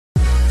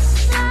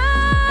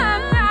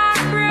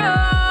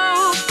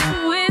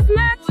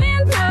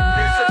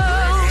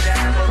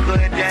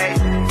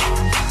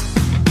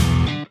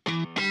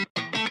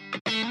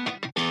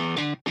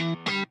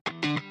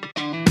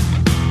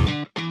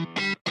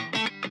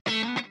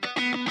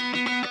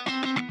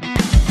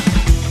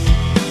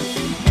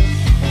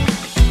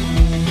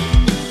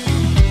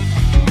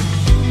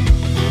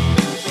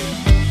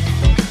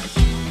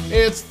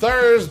It's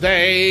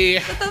Thursday.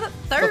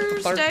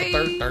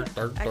 Thursday. I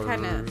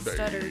kind of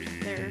stuttered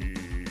there.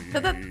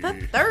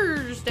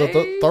 Thursday.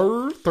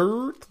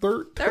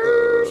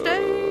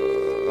 Thursday.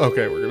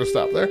 Okay, we're gonna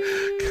stop there.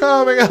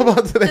 Coming up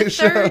on today's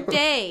show. Third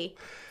day.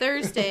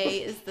 Thursday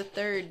is the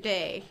third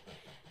day.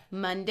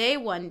 Monday,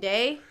 1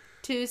 day.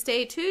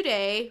 Tuesday, 2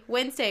 day.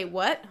 Wednesday,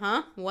 what?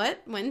 Huh?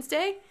 What?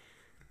 Wednesday?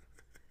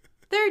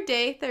 Third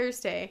day,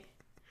 Thursday.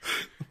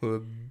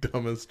 The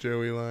dumbest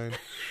Joey line.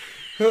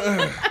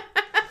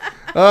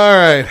 All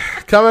right.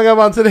 Coming up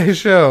on today's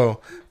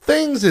show.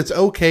 Things it's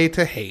okay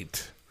to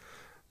hate.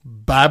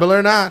 Bible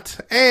or not.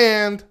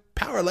 And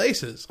power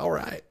laces. All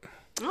right.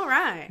 All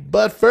right.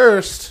 But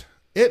first,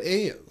 it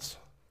is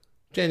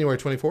January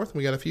 24th. And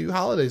we got a few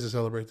holidays to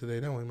celebrate today,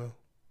 don't we, Mo?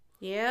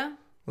 Yeah.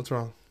 What's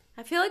wrong?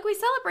 I feel like we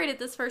celebrated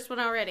this first one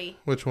already.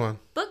 Which one?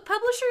 Book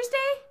Publishers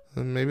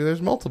Day? Maybe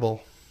there's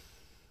multiple.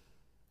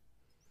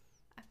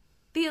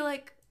 Feel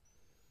like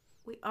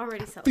we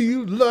already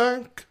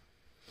celebrated.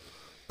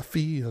 I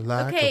feel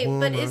like okay, a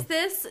woman. but is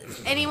this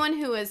anyone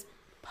who has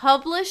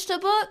published a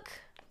book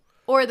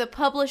or the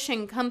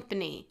publishing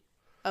company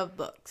of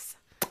books?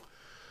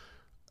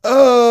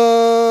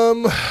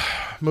 Move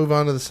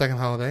on to the second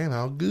holiday and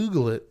I'll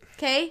Google it.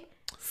 Okay.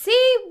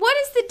 See, what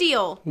is the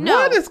deal? No.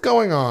 What is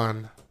going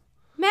on?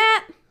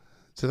 Matt.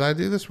 Did I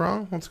do this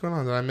wrong? What's going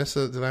on? Did I miss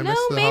it? Did I miss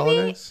the maybe.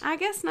 holidays? I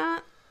guess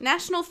not.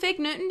 National Fig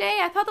Newton Day?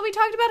 I thought that we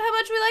talked about how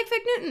much we like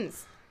Fig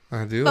Newtons.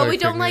 I do but like we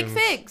don't Fig like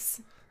Newtons.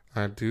 figs.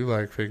 I do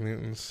like Fig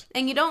Newtons.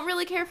 And you don't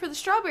really care for the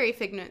strawberry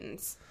Fig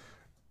Newtons.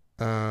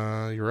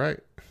 You're right.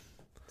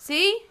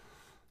 See?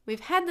 We've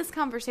had this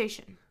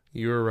conversation.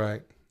 You're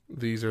right.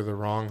 These are the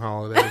wrong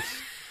holidays.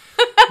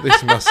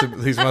 These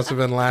must have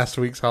been last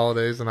week's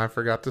holidays, and I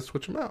forgot to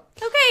switch them out.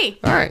 Okay.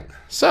 All right.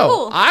 So,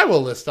 Cool. I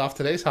will list off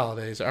today's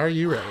holidays. Are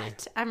you ready?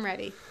 I'm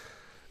ready.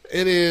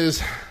 It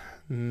is...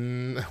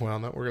 well,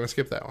 no, we're going to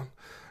skip that one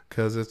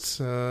because it's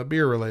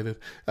beer related.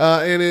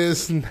 It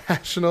is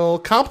National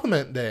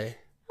Compliment Day.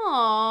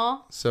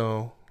 Aw.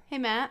 So... Hey,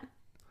 Matt.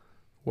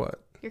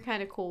 What? You're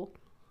kind of cool.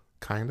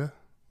 Kinda?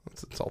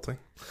 That's insulting.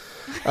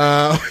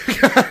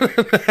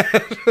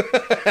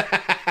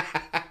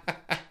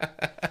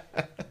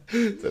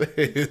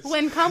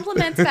 When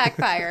compliments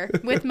backfire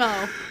with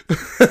Mo.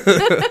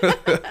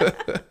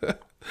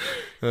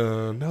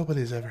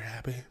 Nobody's ever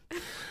happy.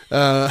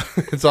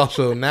 It's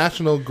also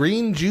National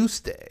Green Juice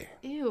Day.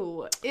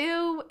 Ew.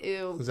 Ew.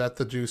 Ew. Is that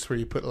the juice where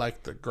you put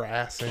like the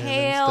grass in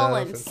Kale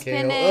and and stuff?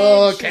 spinach.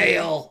 Oh,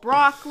 kale. And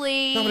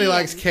broccoli. Nobody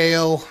likes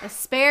kale.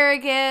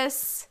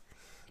 Asparagus.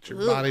 It's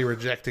your body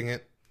rejecting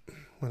it.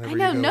 I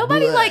know.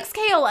 Nobody likes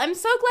kale. I'm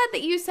so glad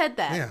that you said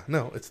that. Yeah,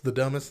 no, it's the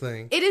dumbest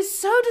thing. It is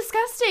so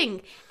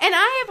disgusting. And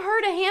I have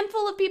heard a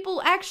handful of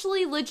people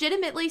actually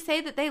legitimately say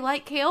that they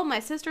like kale, my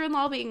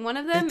sister-in-law being one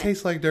of them. It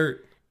tastes like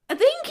dirt.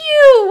 Thank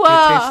you.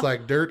 It tastes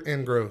like dirt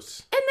and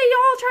gross. And they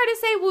all try to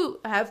say, well,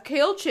 have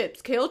kale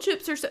chips. Kale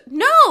chips are so...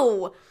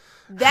 No!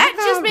 That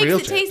just makes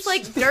it taste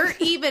like dirt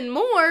even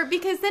more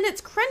because then it's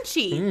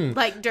crunchy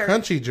like dirt.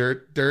 Crunchy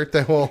dirt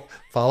that will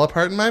fall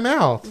apart in my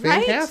mouth.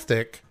 Right?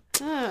 Fantastic.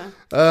 Yeah,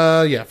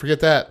 forget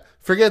that.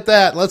 Forget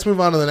that. Let's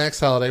move on to the next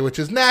holiday, which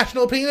is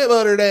National Peanut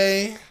Butter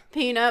Day.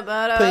 Peanut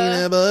butter.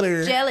 Peanut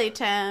butter. Jelly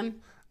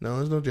time. No,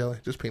 there's no jelly.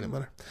 Just peanut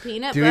butter.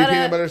 Peanut Do butter. you eat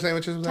peanut butter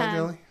sandwiches without time.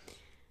 jelly?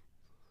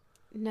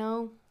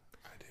 No.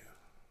 I do.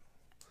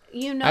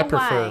 You know I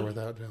prefer why.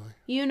 without jelly.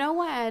 You know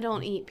why I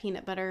don't eat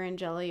peanut butter and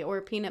jelly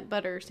or peanut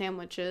butter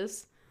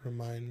sandwiches?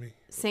 Remind me.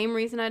 Same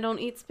reason I don't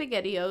eat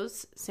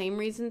SpaghettiOs. Same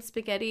reason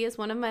spaghetti is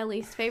one of my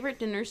least favorite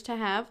dinners to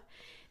have.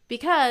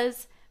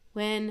 Because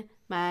when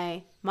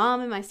my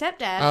mom and my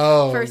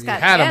stepdad first got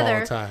had together, them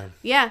all the time.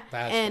 Yeah,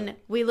 That's and right.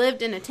 we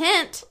lived in a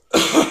tent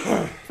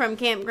from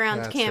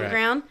campground That's to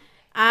campground.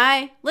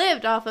 I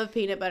lived off of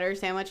peanut butter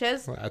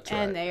sandwiches, That's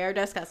and right. they are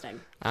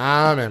disgusting.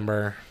 I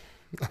remember.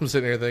 I'm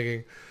sitting here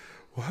thinking,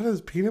 what does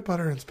peanut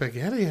butter and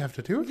spaghetti have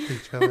to do with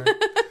each other?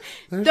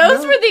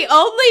 Those were the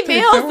only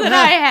meals that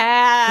I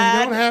had.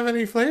 They don't have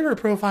any flavor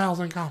profiles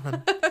in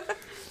common.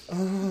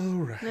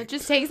 All right. That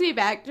just takes me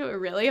back to a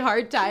really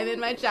hard time in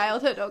my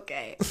childhood.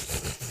 Okay.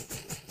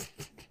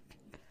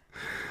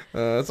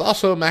 It's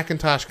also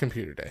Macintosh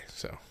Computer Day.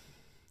 So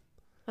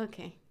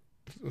Okay.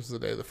 it was the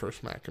day the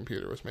first Mac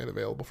computer was made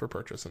available for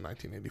purchase in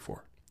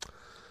 1984.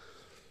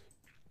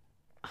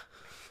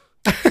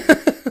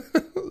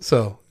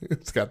 So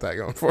it's got that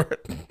going for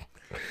it.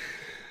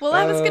 Well,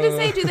 I was going to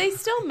say, do they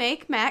still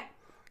make Mac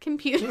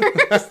computers?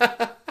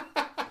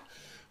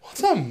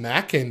 What's a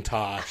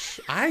Macintosh?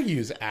 I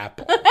use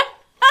Apple.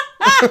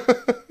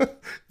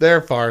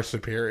 They're far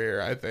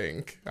superior, I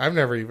think. I've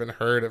never even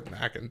heard of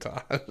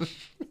Macintosh.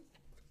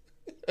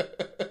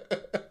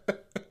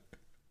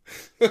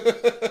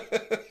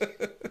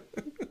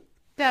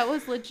 That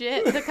was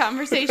legit the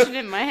conversation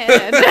in my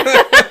head.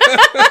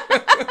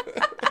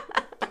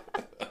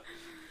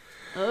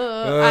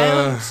 I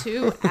own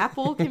 2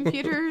 Apple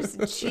computers.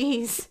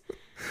 Jeez.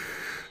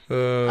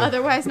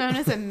 Otherwise known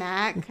as a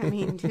Mac. I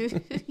mean, who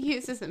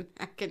uses a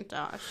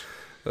Macintosh?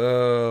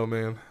 Oh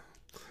man,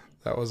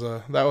 that was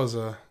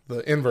the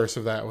The inverse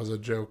of that was a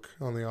joke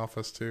on The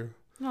Office, too.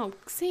 No,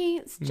 see,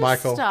 just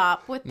Michael,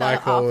 stop with the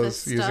Michael office was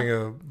stuff. using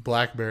a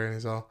BlackBerry, and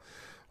he's all,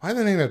 why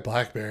they name it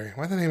BlackBerry?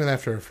 Why they name it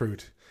after a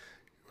fruit?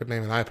 Would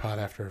name an iPod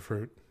after a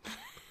fruit.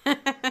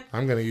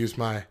 I'm going to use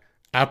my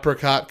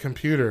apricot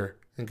computer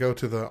and go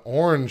to the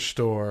orange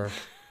store.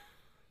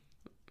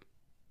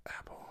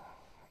 Apple.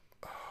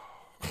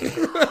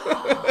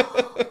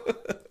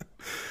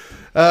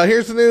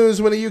 Here's the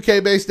news. When a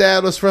UK-based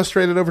dad was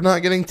frustrated over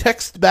not getting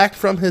text back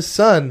from his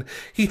son,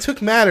 he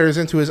took matters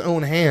into his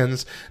own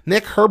hands.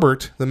 Nick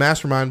Herbert, the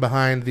mastermind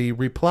behind the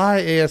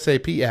Reply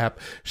ASAP app,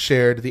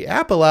 shared the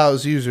app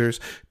allows users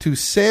to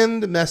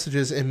send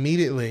messages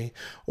immediately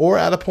or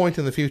at a point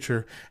in the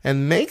future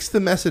and makes the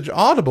message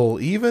audible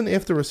even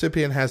if the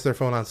recipient has their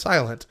phone on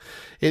silent.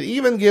 It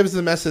even gives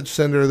the message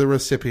sender the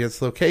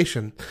recipient's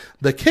location.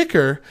 The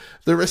kicker,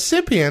 the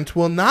recipient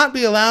will not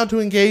be allowed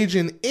to engage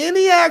in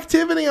any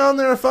activity on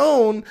their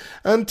phone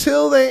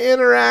until they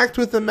interact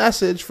with the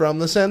message from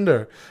the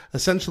sender,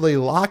 essentially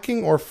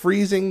locking or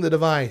freezing the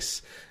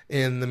device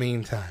in the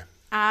meantime.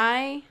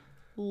 I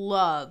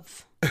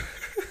love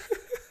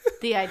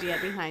the idea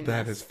behind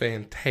That this. is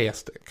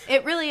fantastic.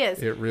 It really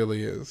is. It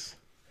really is.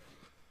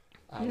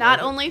 Not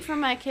only for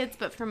my kids,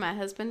 but for my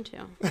husband,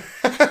 too.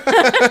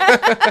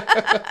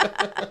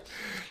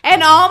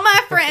 And all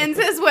my friends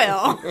as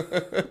well.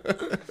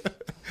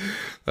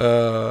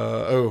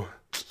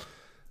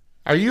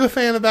 Are you a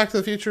fan of Back to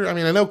the Future? I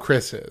mean, I know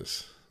Chris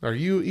is. Are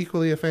you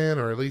equally a fan,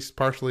 or at least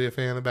partially a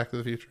fan of Back to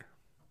the Future?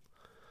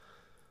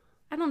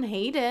 I don't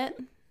hate it.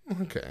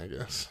 Okay, I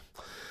guess.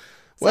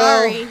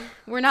 Sorry.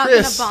 We're not going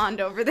to Chris- bond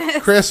over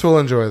this. Chris will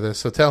enjoy this,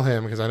 so tell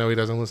him, because I know he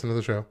doesn't listen to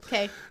the show.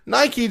 Okay.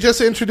 Nike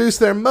just introduced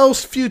their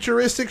most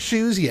futuristic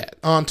shoes yet.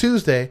 On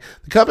Tuesday,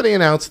 the company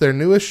announced their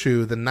newest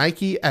shoe, the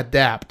Nike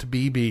Adapt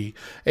BB,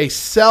 a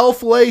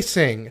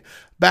self-lacing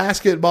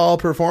basketball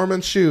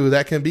performance shoe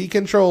that can be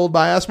controlled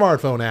by a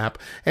smartphone app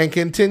and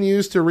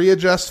continues to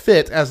readjust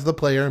fit as the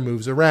player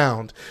moves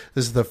around.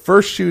 This is the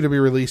first shoe to be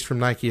released from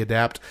Nike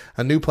Adapt,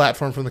 a new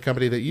platform from the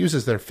company that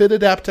uses their Fit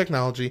Adapt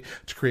technology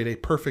to create a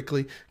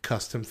perfectly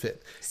custom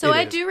fit. So It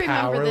I is do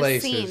remember power the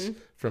laces scene.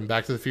 from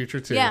Back to the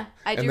Future 2. Yeah,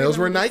 I do And those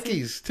were remember the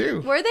scene. Nikes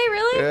too. Were they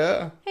really?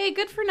 Yeah. Hey,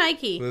 good for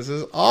Nike. This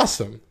is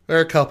awesome.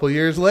 They're a couple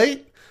years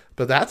late,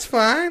 but that's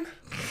fine.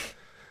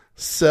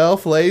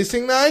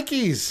 Self-lacing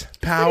Nikes.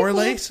 Power cool.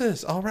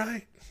 laces. All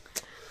right.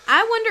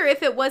 I wonder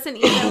if it wasn't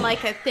even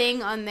like a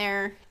thing on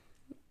their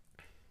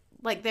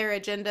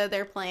agenda,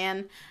 their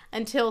plan,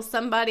 until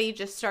somebody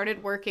just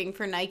started working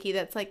for Nike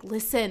that's like,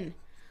 listen,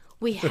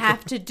 we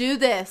have to do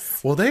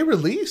this. Well, they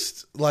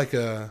released like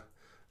a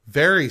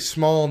very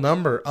small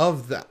number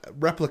of the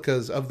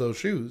replicas of those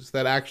shoes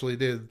that actually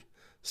did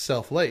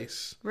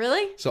self-lace.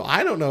 Really? So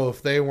I don't know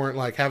if they weren't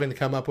like having to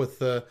come up with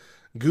the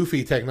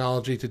goofy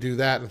technology to do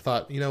that and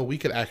thought, we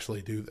could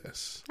actually do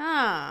this.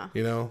 Ah,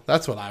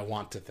 That's what I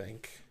want to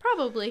think.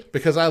 probably.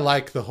 Because I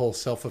like the whole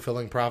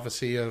self-fulfilling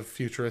prophecy of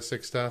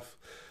futuristic stuff.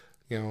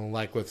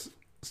 Like with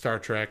Star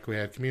Trek, we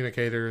had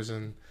communicators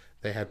and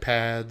they had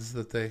pads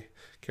that they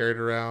carried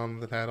around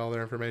that had all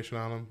their information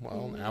on them.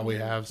 Well, now we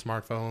have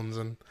smartphones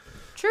and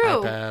True.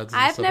 iPads and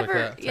I've stuff never,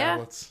 like that. yeah.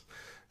 Tablets.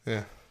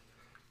 Yeah.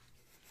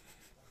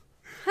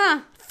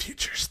 Huh.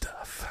 Future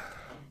stuff.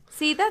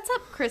 See, that's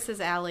up Chris's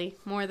alley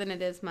more than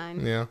it is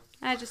mine. Yeah.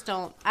 I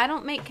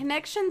don't make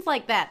connections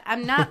like that.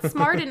 I'm not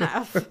smart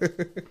enough.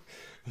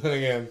 Then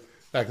again,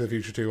 Back to the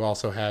Future 2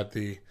 also had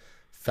the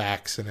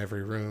fax in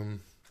every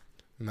room.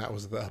 And that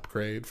was the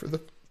upgrade for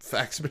the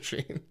fax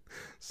machine.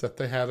 So that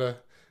they had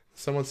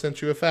someone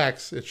sent you a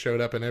fax, it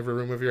showed up in every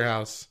room of your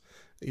house.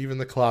 Even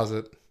the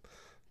closet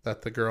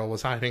that the girl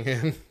was hiding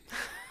in.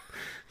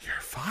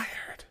 You're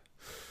fired.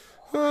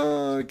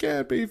 Oh, I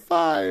can't be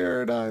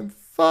fired. I'm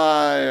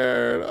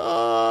fired.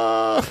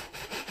 Oh.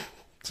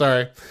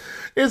 Sorry.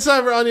 It's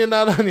time for Onion,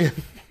 Not Onion.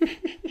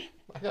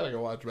 I gotta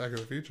go watch Back to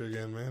the Future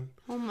again, man.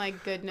 Oh my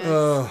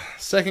goodness.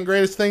 Second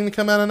greatest thing to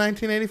come out of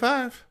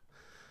 1985.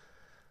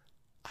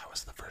 I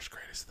was the first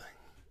greatest thing.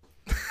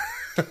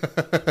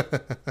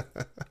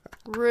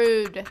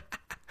 Rude.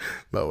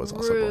 Bo was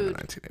also born in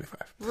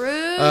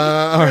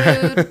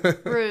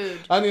 1985. Rude.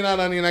 Onion, Not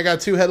Onion. I got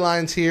two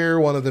headlines here.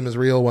 One of them is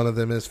real. One of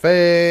them is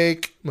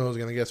fake. Mo's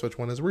gonna guess which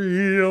one is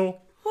real.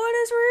 What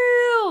is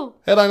real?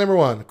 Headline number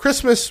one.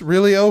 Christmas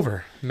really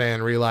over.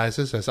 Man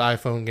realizes as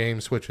iPhone game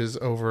switches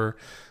over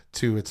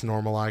to its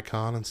normal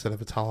icon instead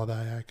of its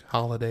holiday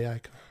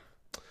icon.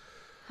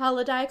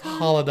 Holiday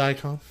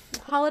Holiday-con.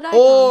 Or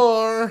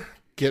Or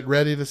get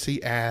ready to see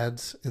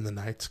ads in the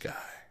night sky.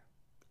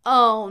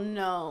 oh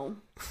no.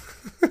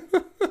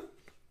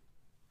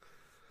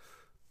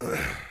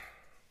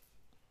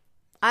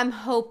 I'm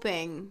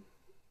hoping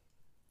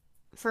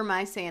for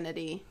my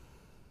sanity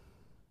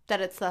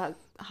that it's the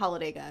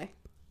holiday guy.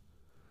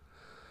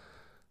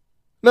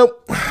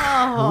 Nope.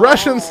 Oh.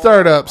 Russian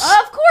startups.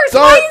 Of course.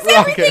 Start Why is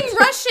everything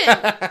rockets.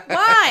 Russian?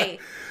 Why?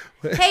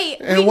 Hey,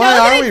 And we why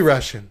know are that we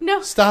rushing?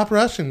 No. Stop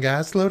rushing,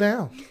 guys. Slow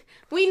down.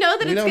 We know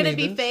that We it's don't going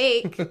to need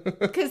be this. fake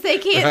because they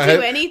can't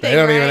do anything. They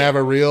don't right? even have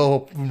a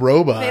real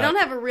robot. They don't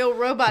have a real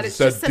robot. It's It's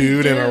just a some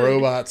dude in a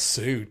robot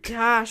suit.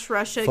 Gosh,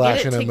 Russia,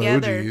 Flashing get it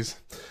together. emojis.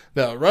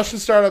 The Russian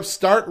startup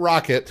Start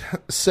Rocket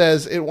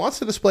says it wants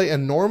to display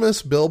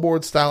enormous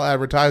billboard-style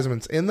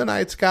advertisements in the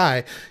night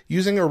sky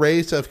using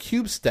arrays of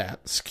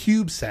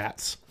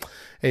CubeSats.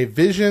 A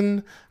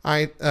vision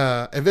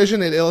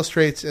it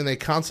illustrates in a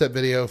concept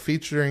video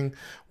featuring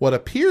what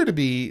appear to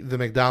be the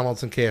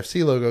McDonald's and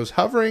KFC logos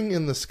hovering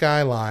in the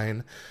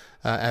skyline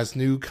as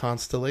new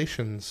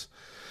constellations.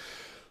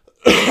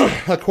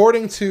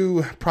 According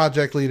to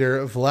project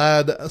leader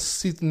Vlad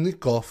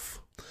Sitnikov,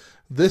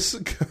 this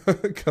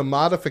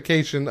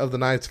commodification of the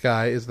night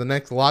sky is the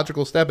next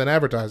logical step in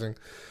advertising.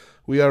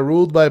 We are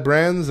ruled by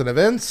brands and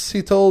events,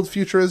 he told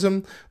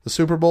Futurism. The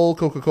Super Bowl,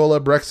 Coca-Cola,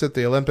 Brexit,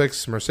 the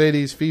Olympics,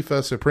 Mercedes,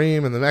 FIFA,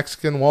 Supreme, and the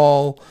Mexican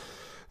Wall.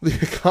 The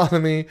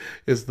economy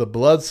is the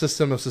blood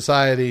system of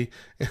society.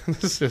 And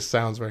this just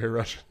sounds very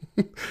Russian.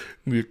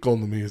 The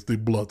economy is the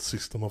blood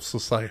system of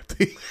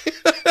society.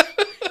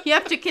 You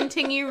have to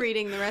continue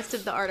reading the rest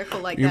of the article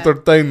like that.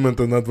 Entertainment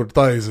and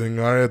advertising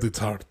are at its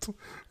heart.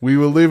 We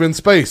will live in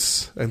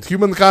space, and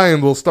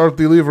humankind will start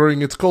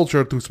delivering its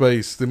culture to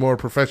space. The more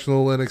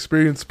professional and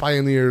experienced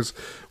pioneers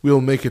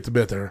will make it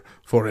better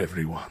for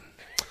everyone.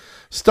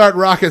 Start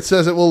Rocket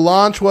says it will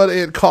launch what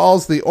it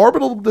calls the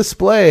orbital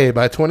display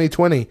by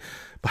 2020.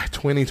 By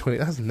 2020,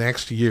 that's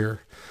next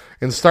year.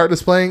 And start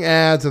displaying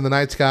ads in the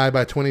night sky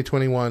by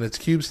 2021. Its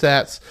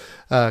CubeSats,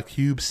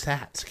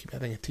 keep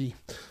adding a T,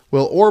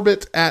 will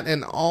orbit at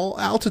an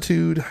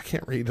altitude, I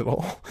can't read it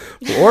all,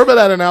 will orbit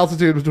at an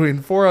altitude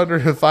between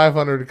 400 and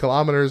 500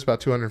 kilometers,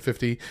 about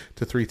 250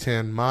 to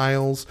 310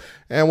 miles,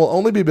 and will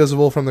only be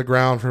visible from the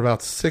ground for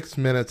about 6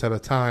 minutes at a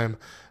time,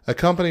 a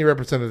company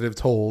representative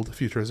told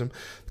Futurism.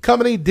 The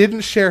company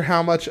didn't share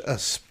how much a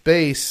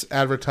space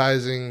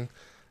advertisement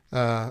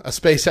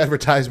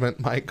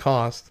might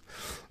cost,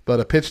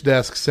 but a pitch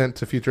desk sent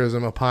to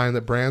Futurism opined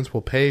that brands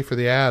will pay for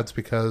the ads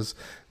because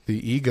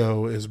the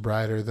ego is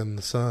brighter than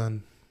the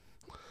sun.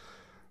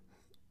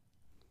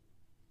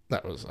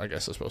 That was, I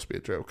guess, supposed to be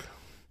a joke.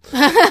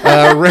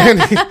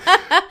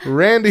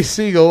 Randy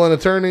Siegel, an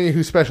attorney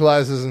who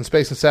specializes in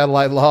space and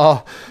satellite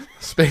law.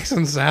 Space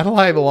and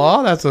satellite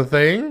law? That's a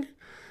thing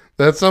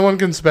that someone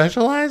can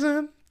specialize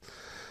in?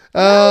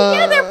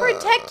 Yeah, they're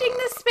protecting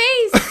the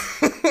space.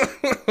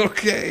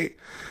 Okay.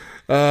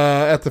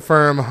 At the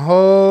firm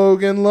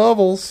Hogan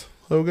Lovells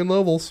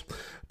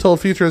told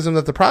Futurism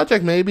that the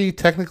project may be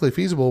technically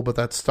feasible, but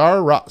that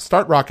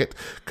Start Rocket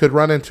could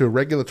run into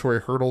regulatory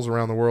hurdles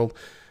around the world.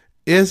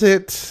 Is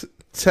it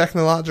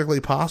technologically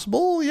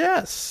possible?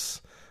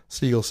 Yes,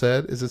 Siegel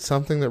said. Is it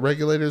something that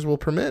regulators will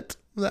permit?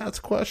 That's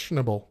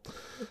questionable.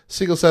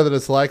 Siegel said that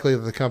it's likely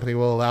that the company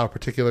will allow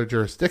particular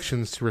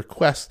jurisdictions to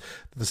request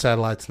that the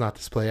satellites not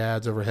display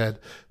ads overhead.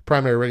 The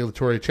primary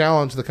regulatory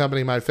challenge the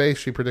company might face,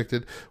 she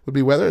predicted, would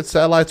be whether its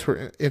satellites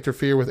will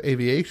interfere with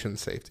aviation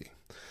safety.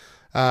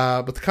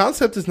 But the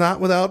concept is not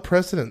without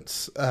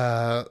precedence.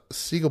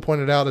 Siegel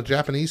pointed out a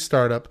Japanese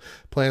startup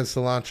plans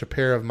to launch a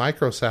pair of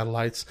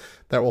microsatellites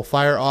that will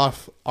fire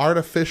off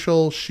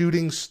artificial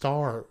shooting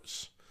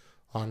stars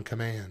on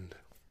command.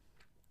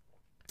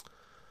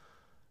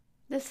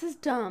 This is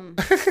dumb.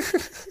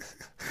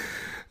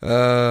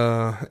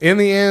 In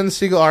the end,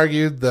 Siegel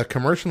argued the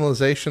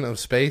commercialization of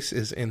space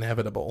is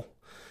inevitable.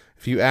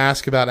 If you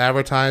ask about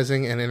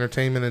advertising and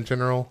entertainment in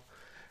general,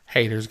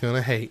 haters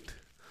gonna hate.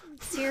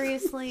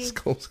 Seriously?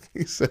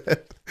 Skolsky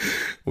said,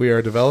 "We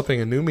are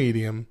developing a new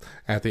medium.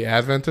 At the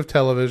advent of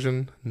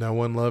television, no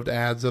one loved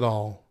ads at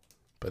all.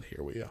 But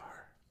here we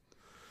are."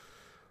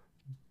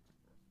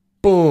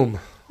 Boom.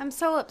 I'm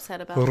so upset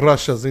about it.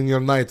 Russia's in your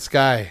night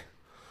sky.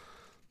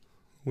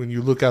 When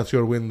you look out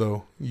your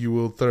window, you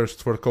will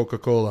thirst for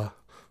Coca-Cola.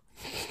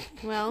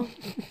 Well,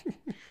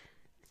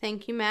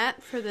 thank you,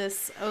 Matt, for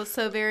this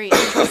so very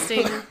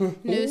interesting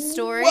news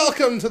story.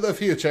 Welcome to the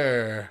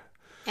future.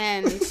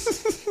 And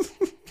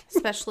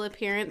special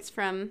appearance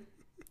from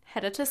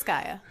Hedda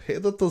Toskaya.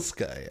 Hedda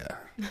Toskaya.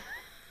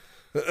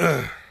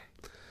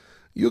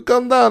 You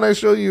come down, I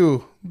show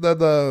you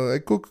that I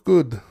cook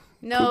good.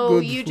 No, Cook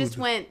good you food. just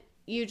went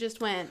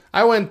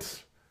I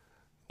went.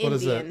 Indian. What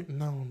is that?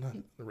 No, not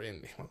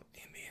Indian.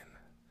 Indian.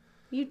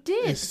 You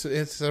did.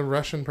 It's a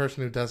Russian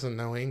person who doesn't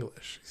know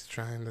English. He's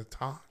trying to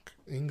talk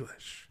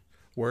English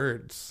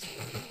words.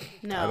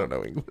 No. I don't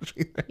know English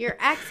either. Your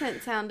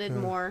accent sounded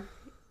more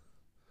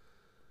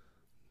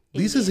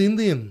This is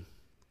Indian.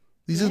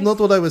 This is Yes. not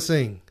what I was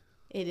saying.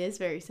 It is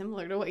very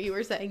similar to what you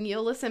were saying.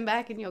 You'll listen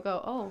back and you'll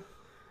go, oh,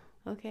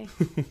 okay.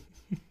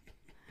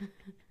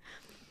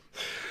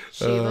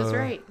 She was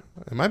right.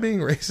 Am I being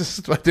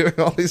racist by doing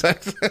all these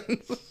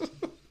accents?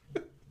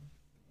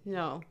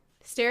 No.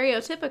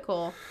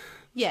 Stereotypical.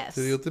 Yes.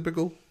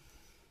 Stereotypical?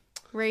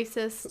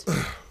 Racist.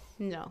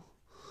 No.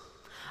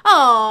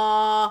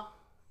 Aww.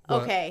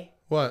 What? Okay.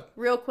 What?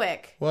 Real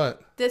quick.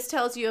 What? This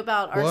tells you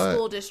about our What?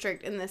 school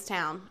district in this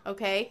town,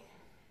 okay?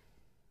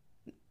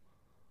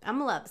 I'm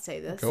allowed to say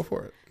this. Go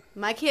for it.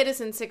 My kid is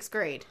in 6th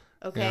grade,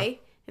 okay?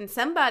 and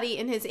somebody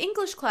in his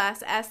English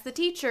class asked the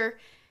teacher,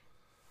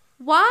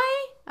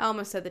 why? I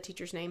almost said the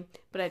teacher's name,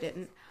 but I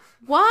didn't.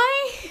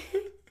 Why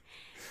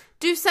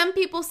do some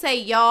people say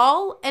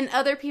y'all and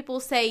other people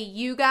say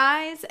you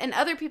guys and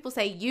other people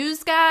say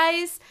yous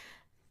guys?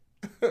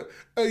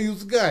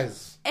 Yous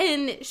guys.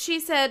 And she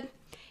said,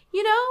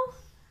 you know,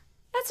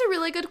 that's a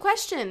really good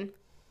question.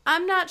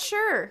 I'm not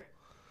sure.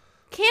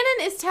 Cannon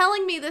is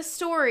telling me this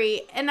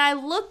story, and I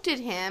looked at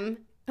him,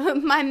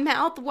 my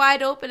mouth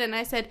wide open, and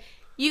I said,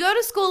 you go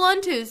to school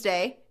on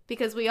Tuesday,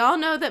 because we all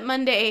know that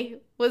Monday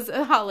was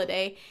a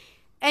holiday,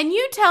 and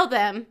you tell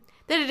them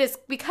that it is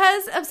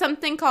because of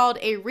something called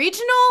a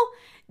regional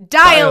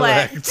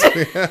dialect.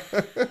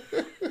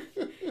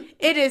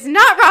 It is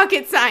not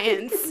rocket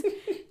science.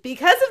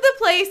 Because of the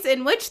place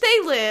in which they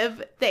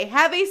live, they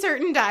have a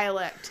certain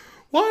dialect.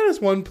 Why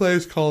does one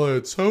place call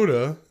it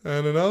soda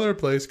and another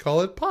place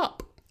call it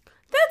pop?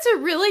 That's a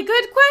really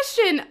good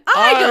question.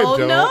 I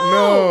don't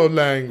know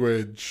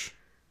language.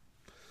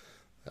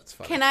 That's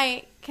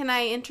funny. Can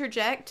I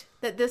interject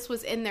that this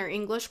was in their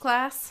English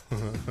class?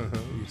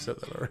 You said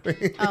that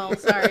already. Oh,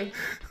 sorry.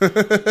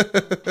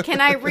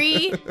 Can I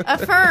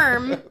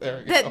reaffirm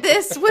that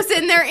this was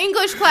in their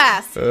English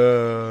class?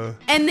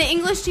 And the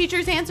English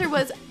teacher's answer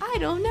was, I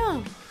don't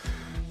know.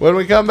 When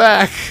we come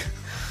back,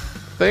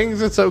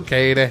 things it's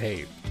okay to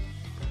hate.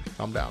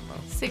 Calm down,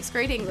 though. 6th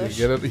grade English.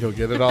 He'll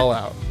get it all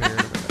out here in a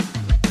minute.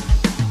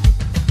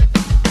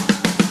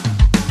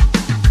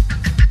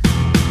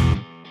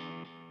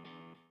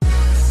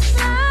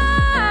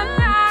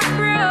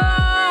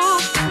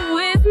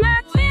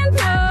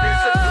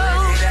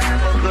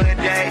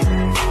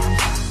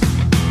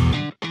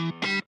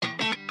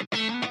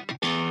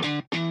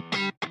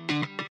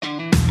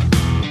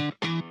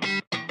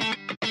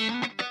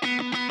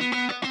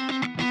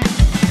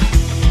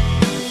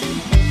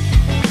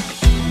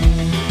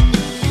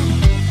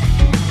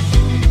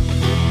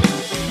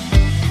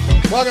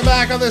 Welcome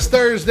back on this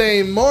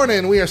Thursday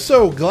morning. We are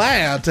so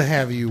glad to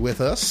have you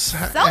with us.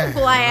 So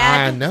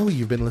glad. I know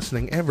you've been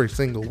listening every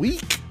single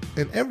week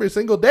and every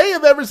single day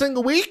of every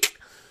single week.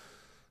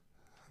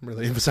 I'm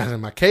really emphasizing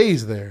my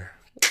K's there.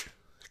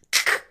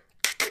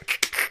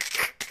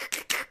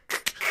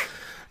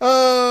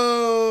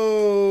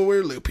 Oh,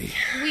 we're loopy.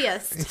 We are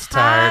It's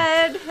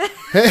tired.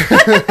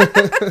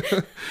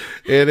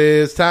 It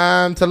is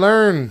time to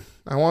learn.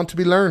 I want to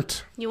be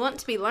learnt. You want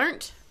to be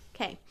learnt?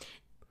 Okay.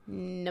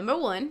 Number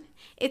 1.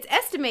 It's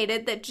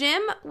estimated that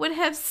Jim would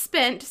have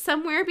spent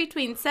somewhere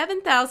between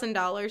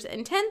 $7,000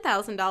 and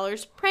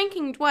 $10,000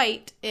 pranking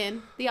Dwight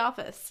in the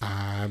office.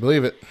 I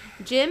believe it.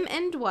 Jim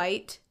and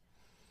Dwight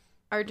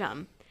are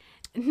dumb.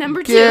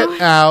 Number 2. Get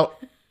out.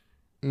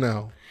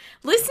 No.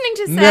 Listening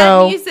to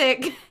sad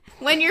music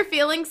when you're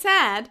feeling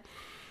sad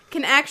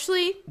can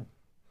actually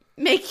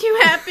make you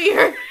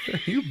happier. Are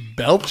you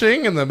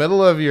belching in the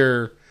middle of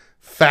your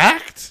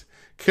fact?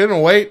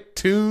 Couldn't wait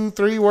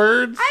 2-3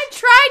 words? I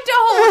tried to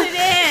hold it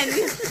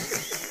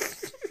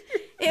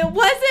in. It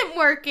wasn't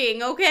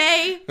working,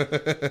 okay?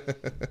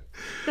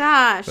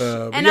 Gosh.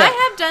 And yeah.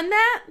 I have done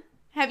that.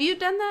 Have you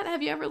done that?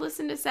 Have you ever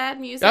listened to sad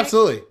music?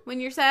 Absolutely.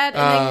 When you're sad,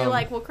 and then you're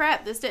like, well,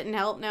 crap, this didn't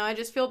help. Now I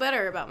just feel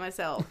better about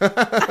myself.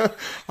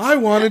 I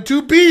wanted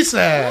to be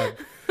sad.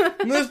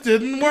 This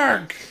didn't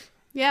work.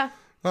 Yeah.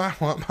 I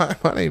want my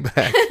money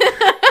back.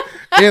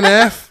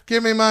 NF,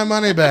 give me my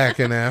money back,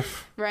 NF.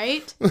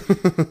 Right?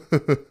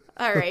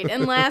 All right.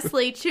 And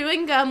lastly,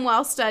 chewing gum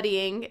while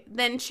studying,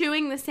 then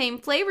chewing the same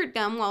flavored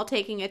gum while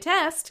taking a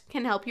test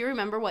can help you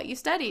remember what you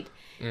studied.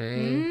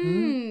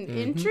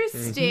 Interesting.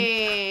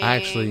 I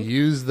actually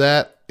used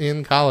that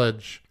in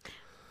college.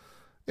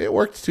 It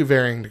worked to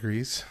varying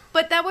degrees.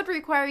 But that would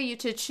require you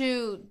to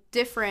chew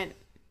different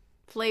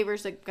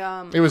flavors of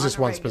gum. It was just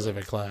one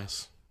specific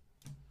class.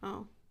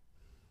 Oh.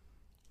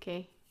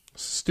 Okay.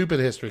 Stupid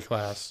history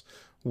class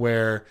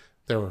where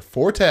there were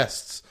 4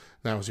 tests.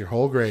 That was your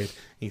whole grade.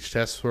 Each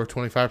test was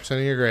 25%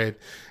 of your grade.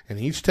 And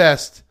each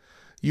test,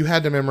 you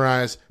had to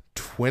memorize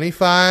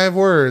 25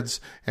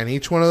 words. And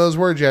each one of those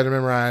words, you had to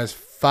memorize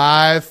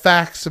 5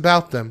 facts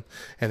about them.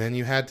 And then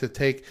you had to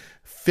take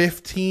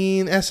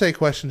 15 essay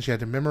questions. You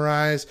had to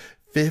memorize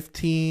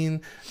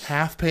 15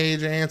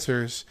 half-page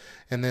answers.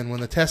 And then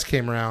when the test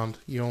came around,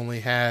 you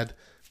only had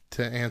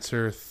to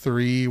answer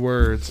 3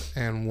 words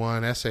and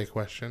 1 essay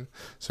question.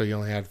 So you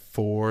only had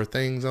 4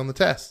 things on the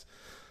test.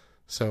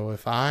 So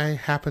if I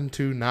happen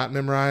to not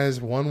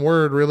memorize 1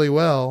 word really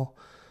well,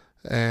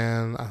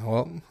 and,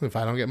 well, if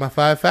I don't get my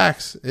 5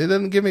 facts, it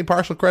doesn't give me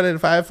partial credit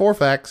if I have 4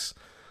 facts.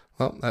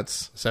 Well,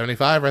 that's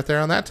 75 right there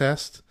on that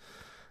test,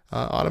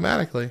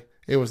 automatically.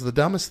 It was the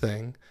dumbest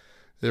thing.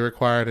 It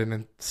required an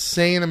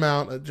insane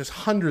amount of just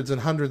hundreds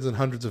and hundreds and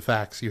hundreds of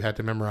facts you had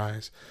to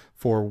memorize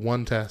for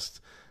 1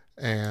 test,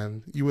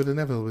 and you would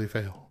inevitably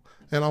fail.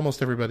 And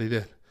almost everybody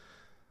did.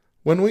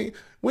 When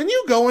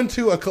you go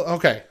into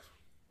okay.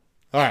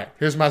 All right,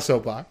 here's my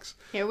soapbox.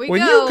 Here we go.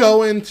 When you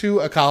go into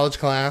a college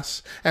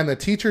class and the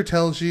teacher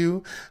tells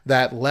you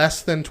that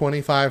less than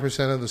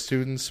 25% of the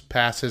students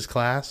pass his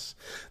class,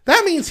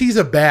 that means he's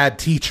a bad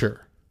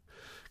teacher.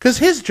 Because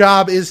his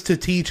job is to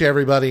teach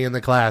everybody in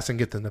the class and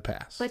get them to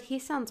pass. But he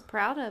sounds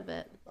proud of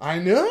it. I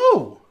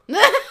know.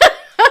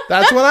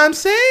 That's what I'm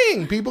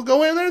saying. People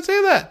go in there and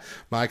say that.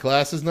 My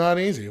class is not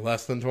easy.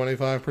 Less than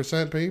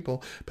 25%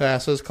 people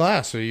pass this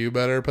class, so you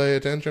better pay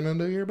attention and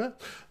do your best.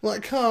 I'm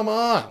like, come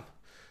on.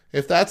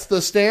 If that's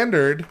the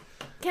standard,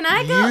 Can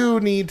I go? you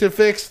need to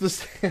fix the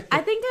standard. I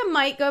think I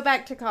might go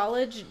back to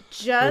college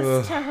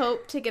just to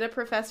hope to get a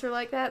professor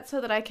like that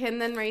so that I can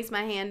then raise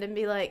my hand and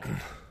be like,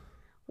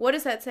 what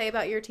does that say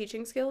about your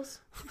teaching skills?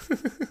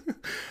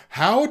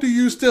 How do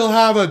you still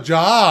have a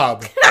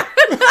job?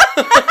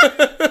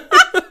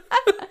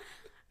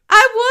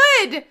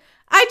 I would.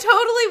 I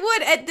totally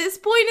would. At this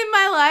point in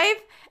my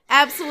life,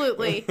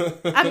 absolutely.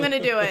 I'm going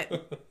to do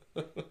it.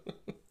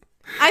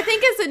 I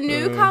think as a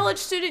new college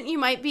student, you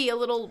might be a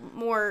little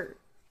more...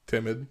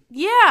 timid.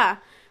 Yeah.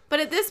 But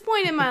at this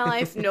point in my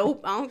life,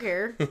 nope, I don't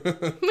care.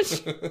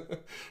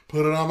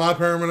 Put it on my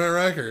permanent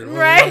record.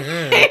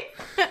 Right.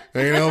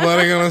 Ain't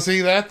nobody going to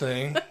see that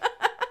thing.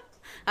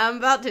 I'm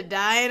about to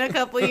die in a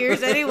couple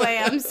years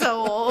anyway. I'm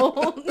so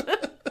old.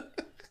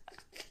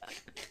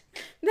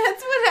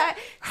 That's what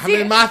I'm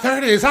in my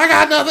 30s. I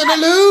got nothing to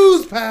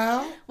lose,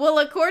 pal. Well,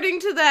 according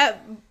to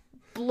that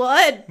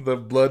blood. The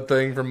blood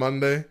thing from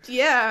Monday?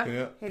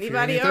 Yeah.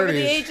 Anybody over the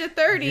age of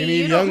 30, you need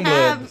you young don't blood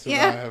have... to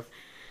survive.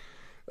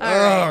 All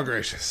Oh, right.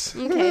 gracious.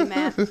 Okay,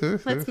 Matt.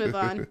 Let's move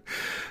on.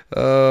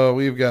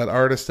 We've got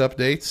artist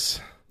updates.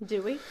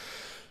 Do we?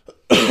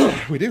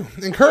 We do.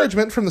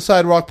 Encouragement from the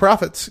Sidewalk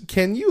Prophets.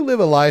 Can you live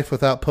a life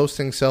without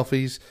posting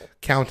selfies,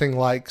 counting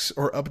likes,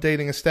 or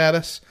updating a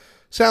status?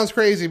 Sounds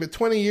crazy, but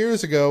 20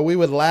 years ago, we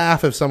would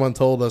laugh if someone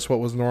told us what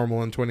was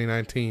normal in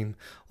 2019.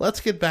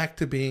 Let's get back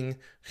to being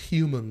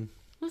human.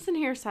 Listen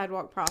here,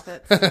 Sidewalk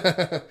Prophets.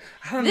 I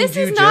don't This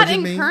need you is not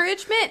judging me.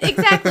 encouragement.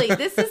 Exactly.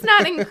 This is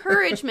not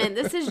encouragement.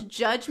 This is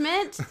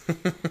judgment.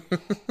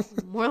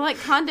 More like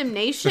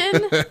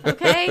condemnation.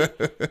 Okay?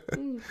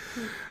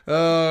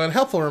 And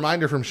helpful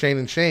reminder from Shane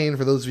and Shane,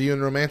 for those of you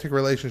in romantic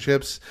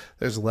relationships,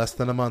 there's less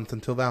than a month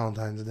until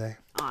Valentine's Day.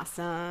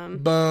 Awesome.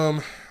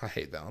 Boom. I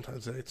hate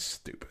Valentine's Day. It's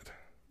stupid.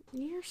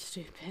 You're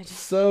stupid.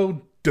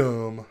 So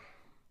dumb.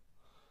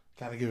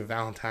 Gotta give a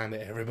Valentine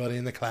to everybody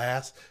in the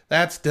class.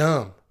 That's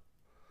dumb.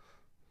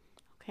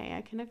 Okay,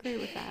 I can agree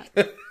with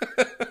that.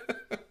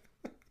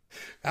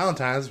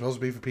 Valentine's supposed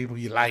to be for people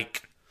you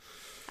like.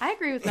 I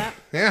agree with that.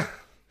 Yeah.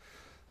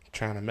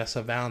 Trying to mess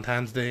up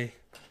Valentine's Day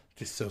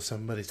just so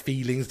somebody's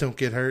feelings don't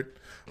get hurt.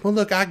 Well,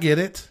 look, I get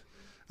it.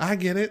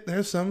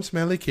 There's some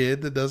smelly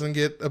kid that doesn't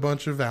get a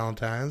bunch of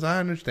Valentines. I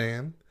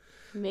understand.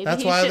 Maybe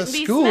That's he why shouldn't the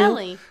be school.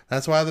 smelly.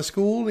 That's why the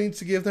school needs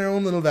to give their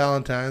own little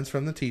Valentines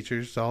from the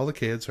teachers to all the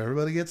kids, so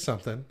everybody gets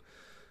something.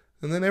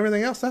 And then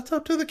everything else, that's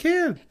up to the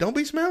kid. Don't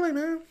be smelly,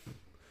 man.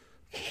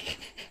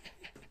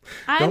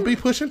 Don't be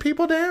pushing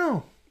people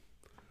down.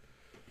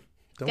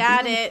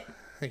 Got it.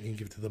 I can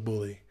give it to the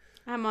bully.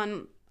 I'm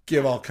on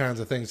Give all kinds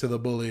of things to the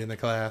bully in the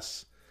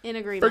class. in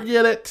agreement.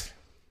 Forget it.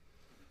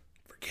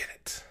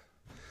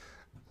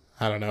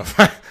 I don't know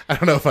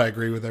if I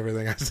agree with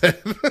everything I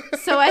said.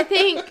 So I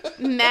think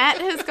Matt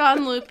has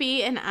gone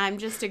loopy and I'm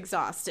just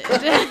exhausted.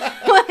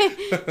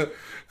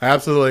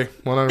 Absolutely.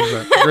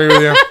 100%. Agree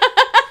with you.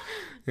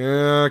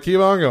 Yeah, keep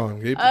on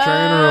going. Keep the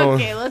train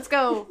rolling. Okay, let's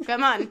go.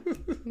 Come on.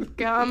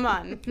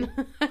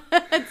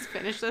 Let's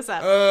finish this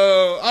up.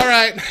 Oh, all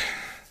right.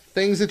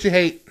 Things that you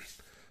hate.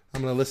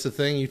 I'm going to list a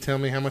thing. You tell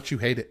me how much you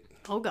hate it.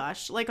 Oh,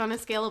 gosh. Like on a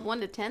scale of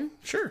 1 to 10?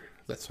 Sure.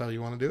 That's how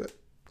you want to do it.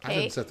 I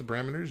didn't set the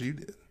parameters. You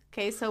did.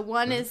 Okay, so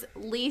 1 is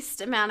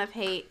least amount of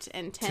hate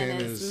and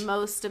 10 is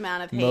most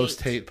amount of hate. Most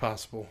hate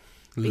possible.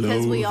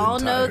 Because we all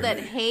Loathe know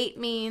entirely. that hate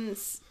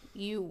means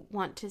you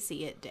want to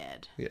see it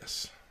dead.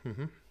 Yes.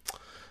 Mm-hmm.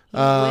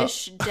 You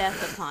wish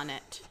death upon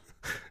it.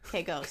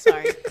 Okay, go.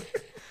 Sorry.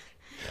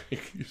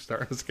 You're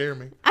starting to scare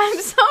me. I'm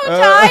so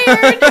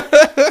tired.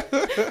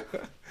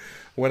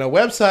 When a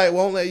website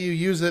won't let you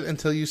use it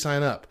until you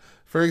sign up.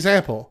 For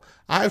example,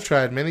 I've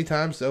tried many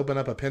times to open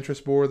up a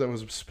Pinterest board that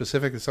was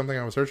specific to something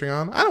I was searching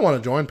on. I don't want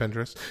to join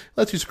Pinterest. It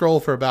lets you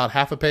scroll for about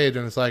half a page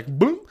and it's like,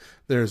 boom,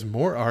 there's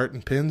more art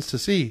and pins to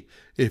see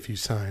if you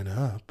sign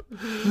up.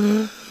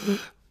 Mm-hmm.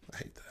 I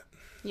hate that.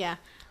 Yeah.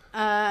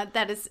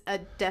 That is a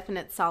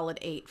definite solid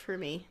 8 for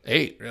me.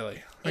 8,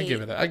 really? I 8.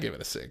 give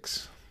it a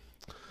 6.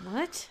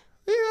 What?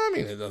 Yeah, I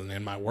mean, it doesn't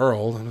end my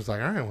world. I'm just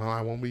like, all right, well,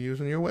 I won't be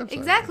using your website.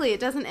 Exactly. It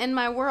doesn't end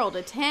my world.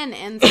 A 10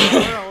 ends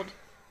my world.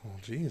 Oh,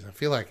 geez, I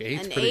feel like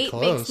 8's An pretty 8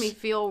 close. makes me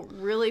feel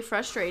really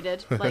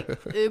frustrated. Like,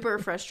 uber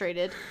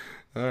frustrated.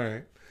 All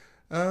right.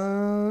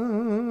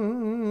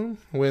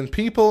 When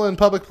people in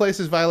public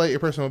places violate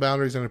your personal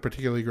boundaries in a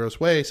particularly gross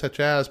way,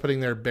 such as putting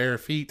their bare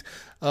feet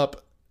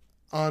up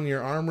on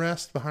your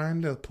armrest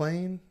behind a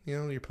plane,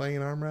 your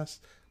plane armrest,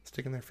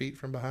 sticking their feet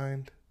from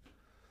behind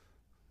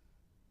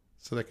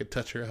so they could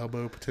touch your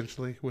elbow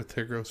potentially with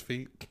their gross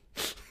feet.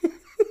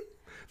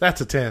 That's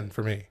a 10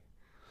 for me.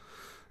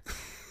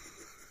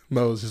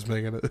 Mo's just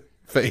making a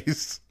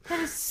face. That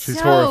is She's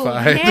so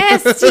horrified.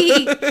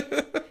 nasty.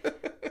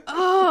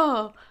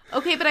 Oh,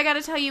 Okay, but I got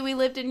to tell you, we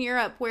lived in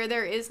Europe where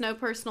there is no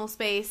personal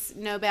space,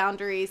 no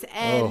boundaries,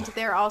 and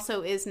there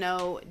also is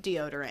no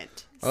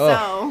deodorant.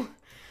 Oh.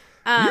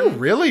 So, you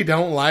really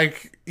don't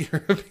like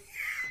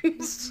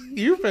Europeans.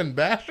 You've been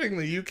bashing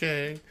the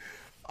UK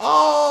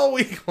all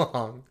week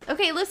long.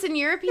 Okay, listen,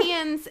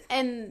 Europeans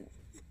and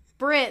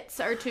Brits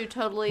are two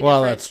totally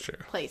that's true.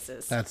 different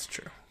places. That's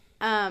true.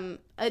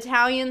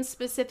 Italians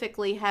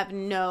specifically have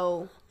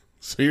no...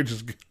 So you're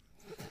just...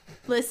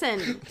 Listen.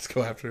 Let's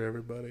go after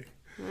everybody.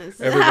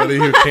 Everybody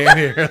who can't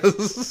hear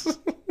us.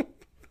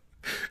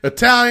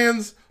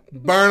 Italians,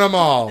 burn them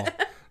all.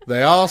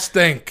 They all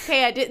stink.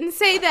 Okay, I didn't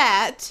say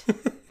that.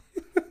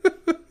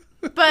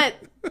 But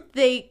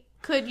they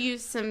could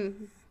use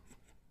some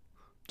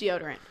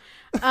deodorant.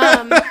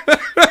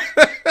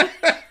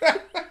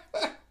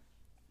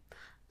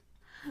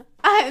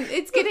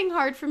 It's getting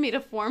hard for me to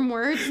form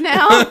words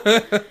now.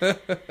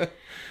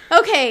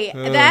 Okay,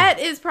 that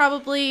is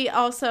probably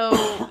also...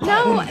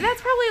 No,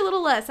 that's probably a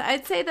little less.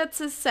 I'd say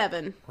that's a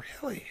 7.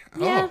 Really?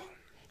 Yeah.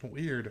 Oh,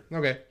 weird.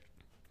 Okay.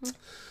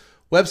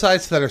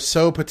 Websites that are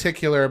so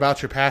particular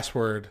about your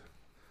password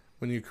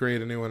when you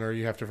create a new one or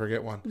you have to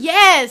forget one.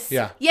 Yes!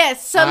 Yeah.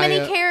 Yes, so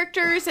many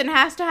characters and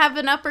has to have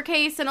an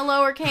uppercase and a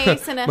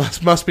lowercase and a...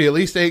 must be at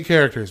least 8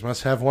 characters.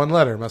 Must have one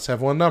letter. Must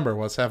have one number.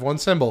 Must have one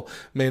symbol.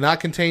 May not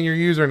contain your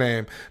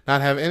username. Not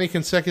have any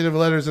consecutive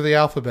letters of the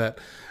alphabet.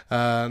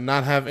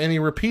 Not have any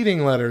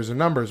repeating letters or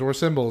numbers or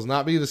symbols.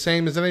 Not be the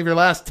same as any of your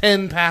last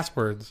 10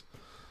 passwords.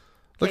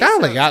 Look, I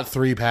only got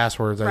 3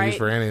 passwords I use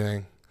for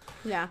anything.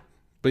 Yeah.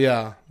 But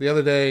yeah, the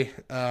other day,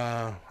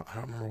 I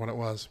don't remember what it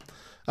was.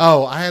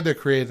 Oh, I had to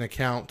create an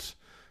account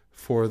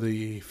for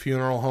the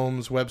funeral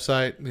homes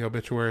website, the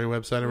obituary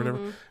website or whatever.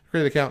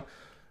 Create an account.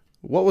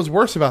 What was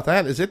worse about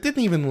that is it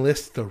didn't even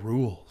list the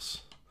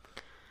rules.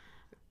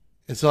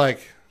 It's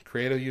like,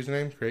 create a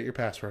username, create your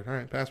password. All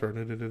right, password.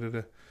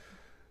 And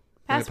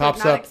it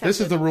pops up, this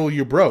is the rule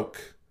you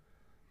broke.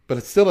 But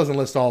it still doesn't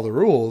list all the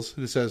rules.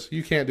 It just says,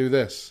 you can't do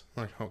this.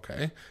 I'm like,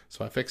 okay.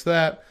 So I fixed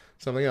that.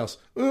 Something else.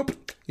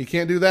 Oop, you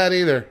can't do that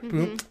either.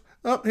 Oop.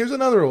 Oh, here's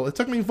another rule. It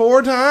took me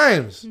 4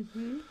 times.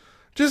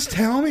 Just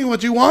tell me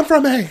what you want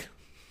from me.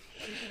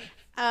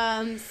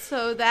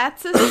 So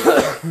that's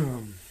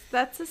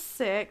a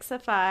 6, a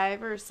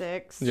 5 or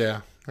 6.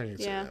 Yeah, I can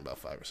say that about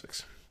 5 or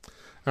 6.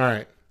 All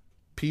right.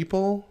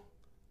 People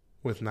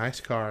with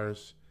nice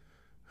cars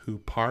who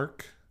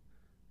park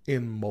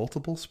in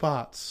multiple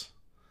spots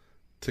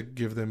to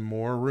give them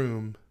more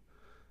room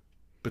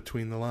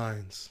between the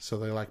lines. So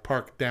they like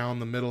park down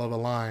the middle of a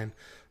line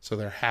so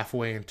they're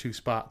halfway in 2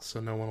 spots so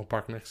no one will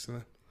park next to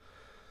them.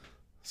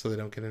 So they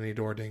don't get any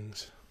door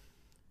dings.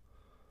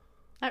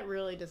 That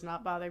really does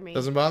not bother me.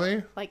 Doesn't bother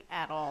you? Like,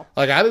 at all.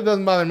 Like, it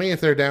doesn't bother me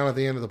if they're down at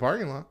the end of the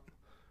parking lot.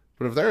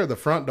 But if they're at the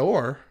front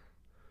door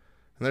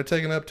and they're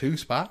taking up 2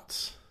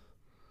 spots,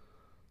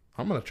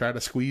 I'm going to try to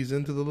squeeze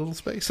into the little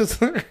spaces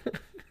there.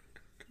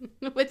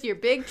 With your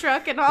big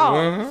truck and all.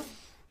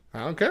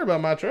 I don't care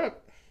about my truck.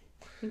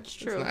 It's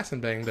true. It's nice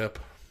and banged up.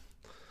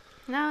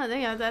 No,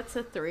 yeah, that's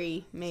a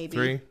 3, maybe.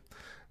 3?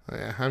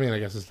 Yeah, I mean, I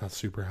guess it's not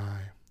super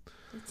high.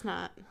 It's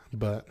not.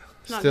 But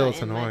it's still, not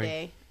it's annoying. My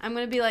day. I'm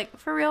going to be like,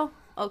 for real?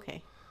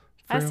 Okay.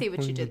 I see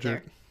what you did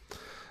there.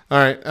 All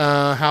right.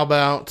 How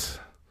about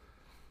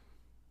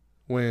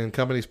when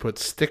companies put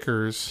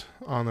stickers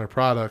on their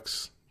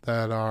products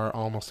that are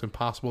almost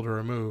impossible to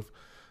remove,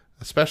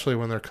 especially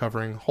when they're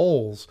covering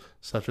holes,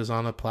 such as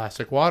on a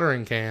plastic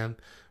watering can,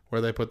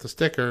 where they put the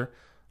sticker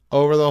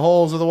over the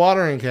holes of the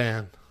watering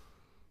can.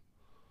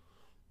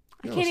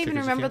 I can't even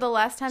remember the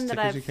last time that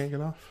I've... you can't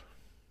get off.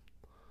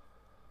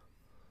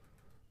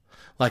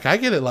 Like, I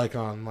get it like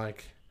on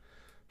like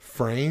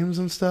frames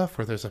and stuff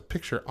where there's a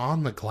picture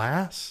on the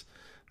glass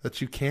that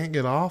you can't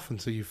get off,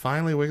 and so you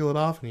finally wiggle it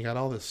off and you got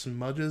all the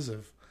smudges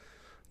of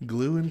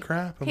glue and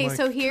crap. Okay,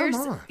 so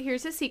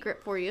here's a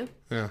secret for you.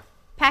 Yeah.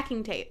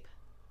 Packing tape.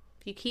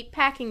 If you keep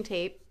packing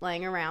tape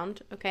laying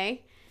around,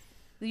 okay?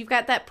 You've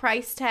got that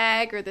price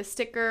tag or the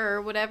sticker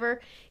or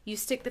whatever. You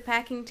stick the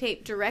packing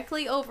tape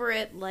directly over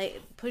it,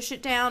 push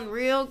it down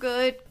real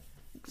good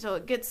so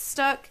it gets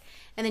stuck,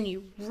 and then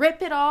you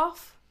rip it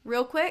off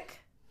real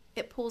quick.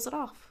 It pulls it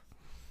off.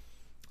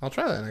 I'll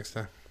try that next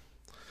time.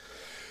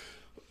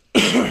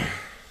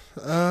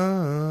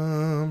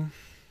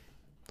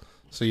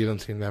 So you don't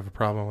seem to have a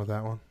problem with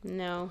that one?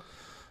 No.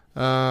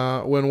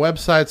 When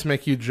websites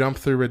make you jump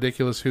through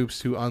ridiculous hoops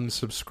to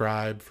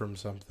unsubscribe from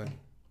something.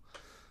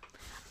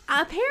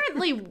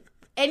 Apparently,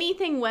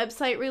 anything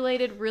website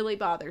related really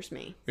bothers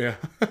me. Yeah.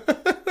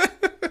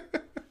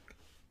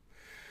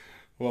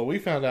 Well, we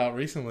found out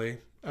recently,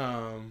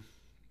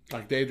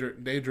 like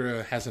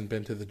Daedra hasn't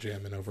been to the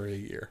gym in over a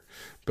year,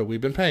 but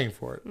we've been paying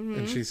for it. Mm-hmm.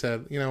 And she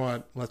said, you know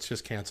what, let's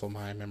just cancel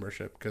my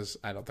membership because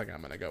I don't think I'm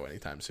going to go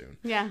anytime soon.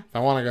 Yeah. If I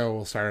want to go,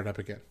 we'll start it up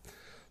again.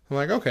 I'm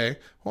like, okay,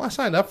 well, I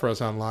signed up for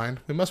us online.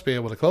 We must be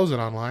able to close it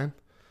online.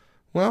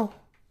 Well,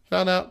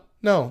 found out,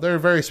 no, there are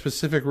very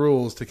specific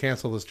rules to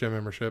cancel this gym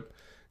membership.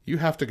 You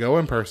have to go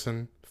in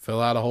person, fill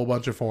out a whole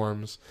bunch of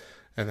forms,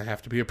 and they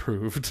have to be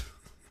approved.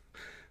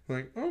 I'm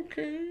like,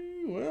 okay.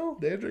 Well,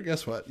 Deidre,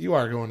 guess what? You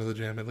are going to the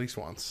gym at least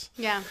once.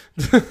 Yeah.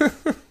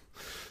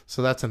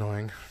 So that's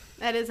annoying.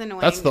 That is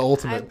annoying. That's the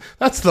ultimate.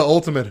 That's the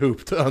ultimate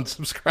hoop to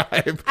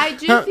unsubscribe. I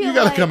do feel you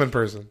got to come in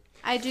person.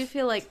 I do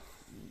feel like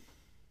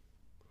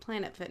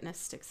Planet Fitness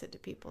sticks it to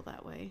people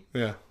that way.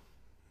 Yeah.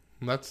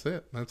 That's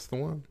it. That's the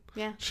one.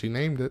 Yeah. She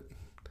named it.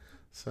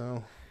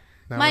 So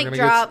now Mic we're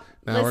drop.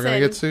 we're gonna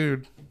get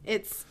sued.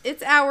 It's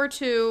hour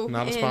 2.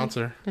 Not a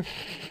sponsor.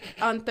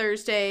 On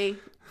Thursday,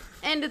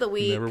 end of the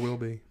week. Never will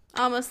be.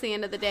 Almost the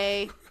end of the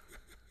day.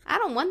 I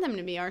don't want them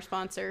to be our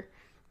sponsor.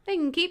 They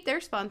can keep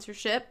their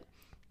sponsorship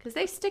because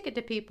they stick it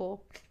to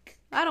people.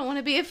 I don't want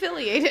to be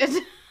affiliated.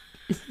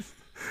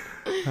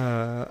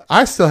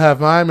 I still have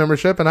my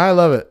membership and I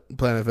love it,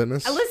 Planet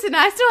Fitness. Listen,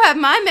 I still have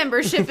my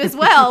membership as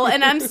well,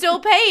 and I'm still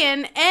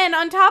paying. And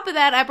on top of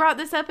that, I brought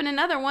this up in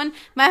another one.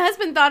 My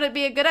husband thought it'd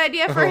be a good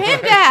idea for him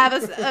to have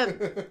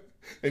a...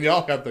 And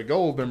y'all got the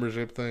gold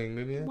membership thing,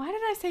 didn't you? Why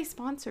did I say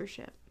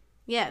sponsorship?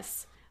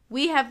 Yes.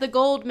 We have the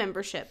gold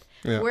membership,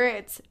 where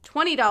it's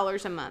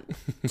 $20 a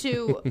month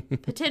to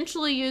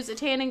potentially use a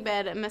tanning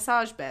bed and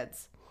massage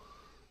beds.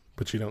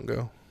 But you don't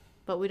go.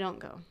 But we don't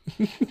go.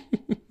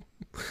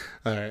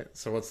 All right.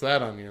 So what's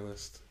that on your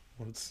list?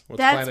 What's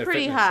That's Planet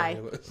pretty Fitness high. on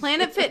your list?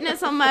 Planet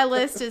Fitness on my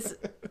list is,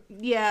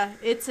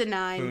 it's a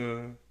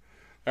 9.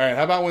 All right.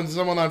 How about when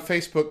someone on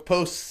Facebook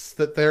posts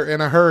that they're in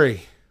a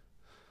hurry?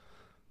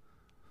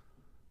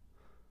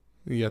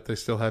 Yet they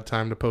still had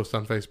time to post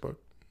on Facebook.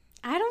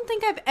 I don't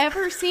think I've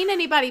ever seen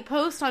anybody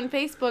post on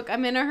Facebook,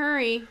 I'm in a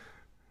hurry.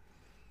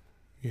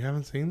 You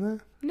haven't seen that?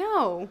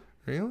 No.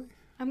 Really?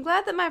 I'm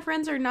glad that my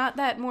friends are not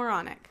that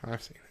moronic.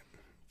 I've seen it.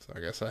 So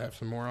I guess I have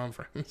some moron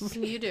friends.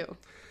 You do.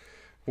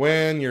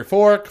 When your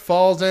fork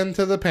falls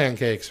into the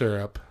pancake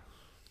syrup.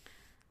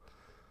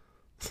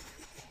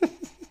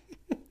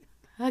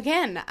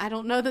 Again, I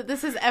don't know that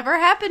this has ever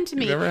happened to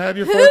me. You ever had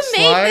your Who fork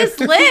made slide? this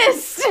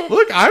list?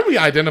 Look, I'm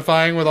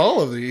identifying with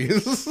all of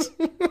these.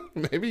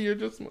 Maybe you're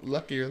just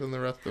luckier than the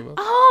rest of us.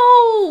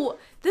 Oh,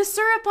 the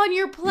syrup on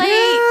your plate.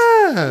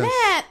 Yes.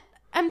 Matt,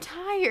 I'm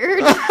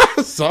tired.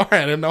 Sorry,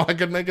 I didn't know I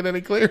could make it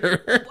any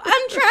clearer.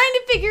 I'm trying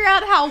to figure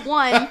out how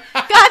one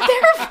got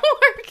their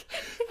fork.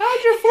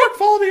 How'd your fork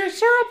fall into your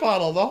syrup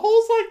bottle? The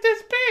hole's like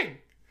this big.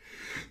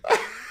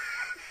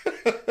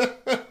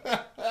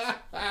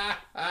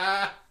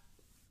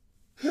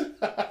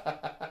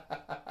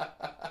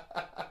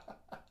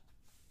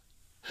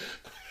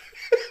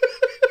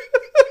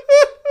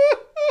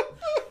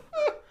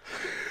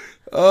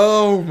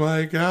 Oh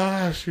my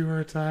gosh, you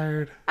are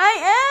tired.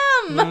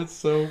 I am. That's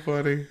so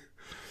funny.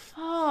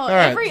 Oh,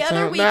 right, every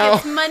other week now-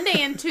 it's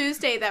Monday and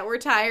Tuesday that we're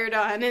tired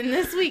on, and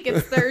this week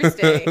it's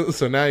Thursday.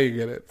 So now you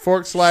get it.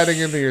 Fork sliding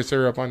into your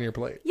syrup on your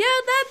plate. Yeah,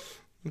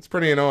 It's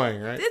pretty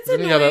annoying, right? it's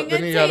Then annoying.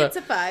 then I'd say it's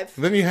a 5.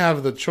 Then you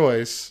have the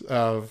choice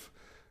of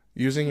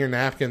using your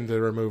napkin to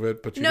remove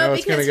it, but you No, know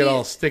it's going to because get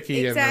all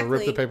sticky and rip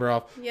the Exactly. paper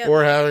off. Yep.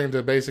 Or having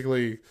to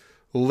basically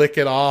lick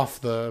it off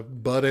the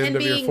butt end And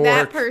of your being fork.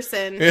 that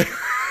person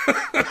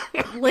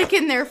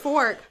licking their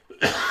fork.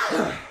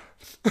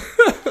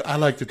 I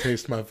like to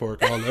taste my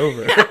fork all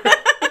over.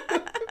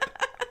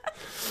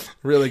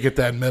 Really get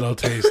that metal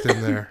taste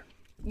in there.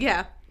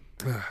 Yeah.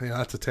 Yeah,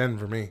 that's a 10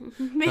 for me.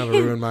 Man.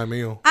 That'll ruin my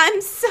meal.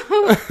 I'm so...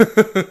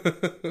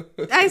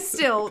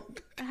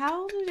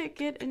 How did it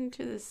get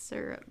into the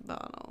syrup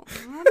bottle?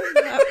 How did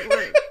that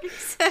work?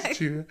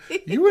 Exactly.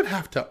 You would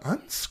have to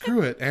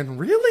unscrew it and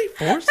really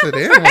force it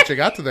in once you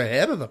got to the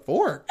head of the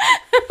fork.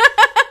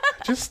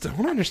 I just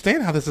don't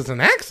understand how this is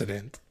an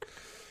accident.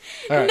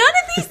 All right. None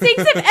of these things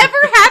have ever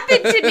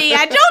happened to me.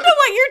 I don't know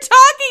what you're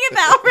talking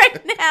about right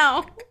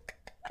now.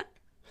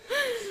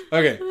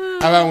 Okay.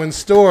 How about when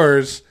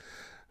stores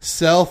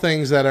sell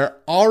things that are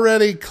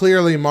already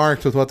clearly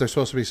marked with what they're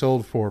supposed to be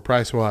sold for,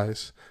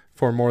 price-wise,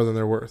 for more than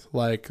they're worth?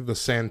 Like the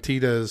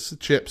Santitas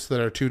chips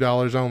that are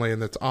 $2 only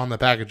and that's on the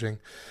packaging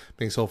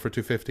being sold for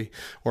 $2.50.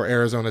 Or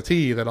Arizona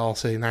tea that all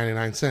say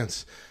 99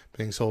 cents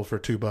being sold for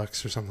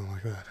 $2 or something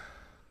like that.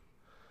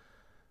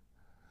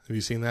 Have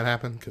you seen that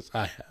happen? Because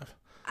I have.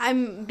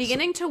 I'm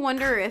beginning to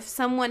wonder if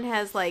someone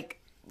has,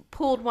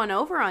 pulled one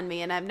over on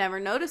me and I've never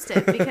noticed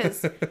it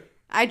because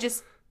I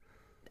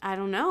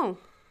don't know.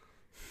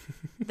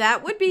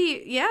 That would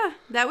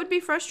be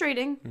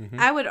frustrating. Mm-hmm.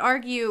 I would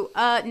argue,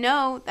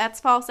 no, that's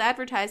false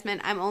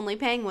advertisement. I'm only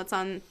paying what's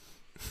on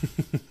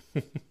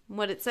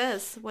what it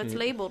says, what's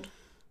labeled.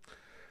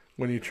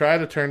 When you try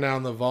to turn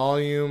down the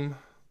volume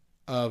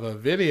of a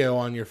video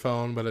on your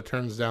phone, but it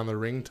turns down the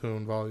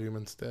ringtone volume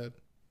instead.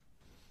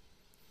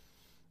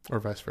 Or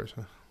vice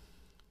versa.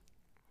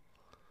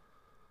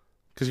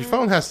 Because your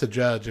phone has to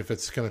judge if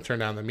it's going to turn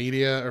down the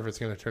media or if it's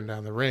going to turn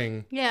down the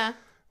ring. Yeah.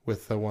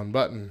 With the one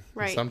button.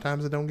 Right. And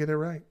sometimes it don't get it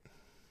right.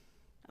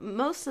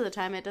 Most of the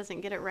time it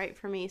doesn't get it right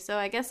for me, so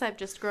I guess I've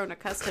just grown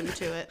accustomed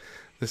to it.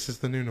 This is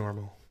the new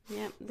normal.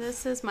 Yep,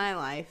 this is my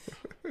life.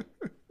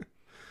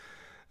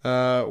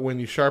 When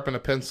you sharpen a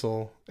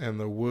pencil and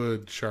the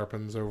wood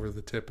sharpens over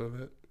the tip of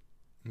it.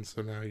 And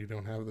so now you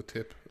don't have the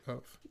tip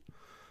of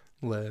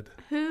lead.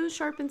 Who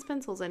sharpens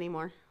pencils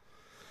anymore?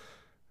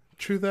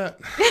 True that.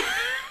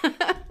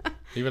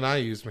 Even I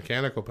used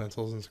mechanical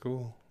pencils in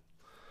school.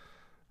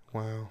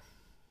 Wow.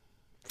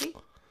 See?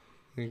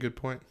 Yeah, good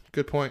point.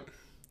 Good point.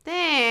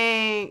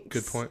 Thanks.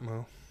 Good point,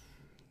 Mo.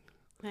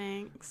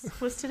 Thanks.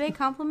 Was today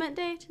compliment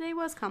day? Today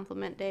was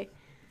compliment day.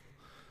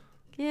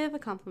 Give a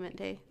compliment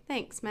day.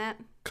 Thanks, Matt.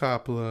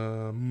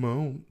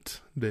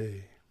 Compliment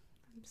day.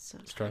 I'm so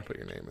Let's try to put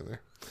your name in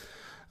there.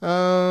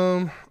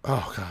 Oh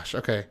gosh.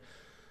 Okay.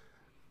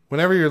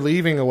 Whenever you're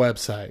leaving a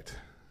website,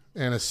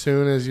 and as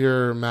soon as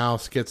your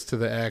mouse gets to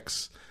the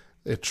X,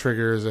 it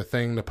triggers a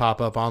thing to pop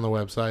up on the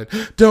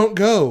website. Don't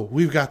go.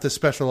 We've got this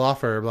special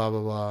offer. Blah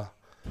blah blah.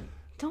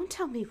 Don't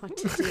tell me what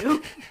to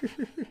do.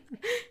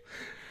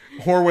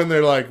 Or when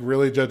they're like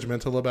really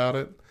judgmental about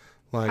it.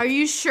 Like, are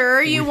you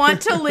sure you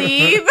want to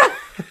leave?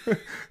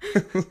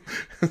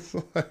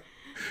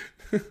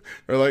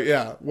 Or like,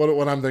 yeah,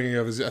 what I'm thinking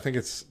of is I think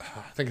it's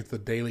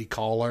the Daily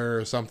Caller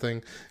or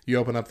something. You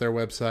open up their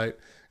website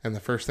and the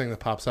first thing that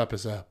pops up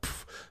is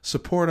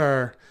support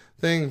our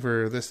thing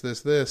for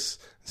this.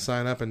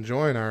 Sign up and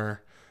join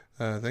our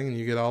thing, and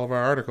you get all of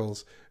our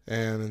articles.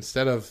 And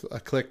instead of a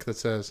click that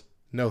says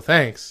no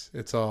thanks,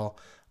 it's all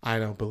I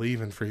don't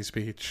believe in free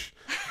speech.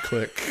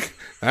 Click.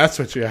 That's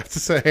what you have to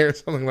say, or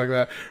something like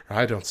that. Or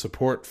I don't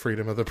support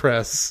freedom of the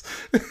press.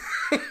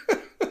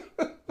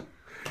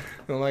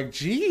 I'm like,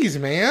 geez,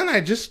 man,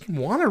 I just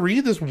want to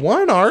read this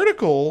one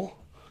article.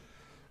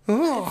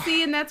 Oh.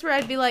 See, and that's where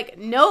I'd be like,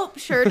 nope,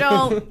 sure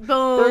don't.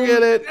 Boom.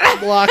 Forget it.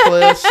 Block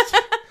list.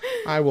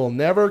 I will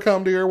never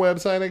come to your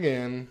website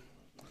again.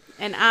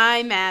 And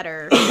I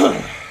matter.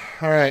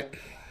 All right.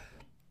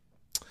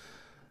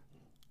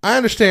 I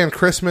understand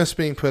Christmas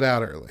being put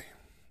out early.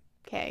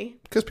 Okay.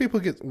 Because people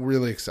get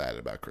really excited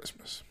about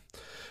Christmas.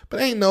 But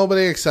ain't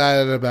nobody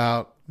excited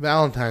about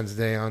Valentine's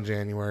Day on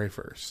January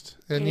 1st.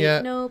 And ain't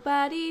yet...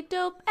 nobody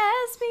dope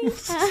as me.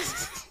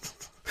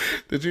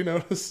 Did you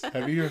notice?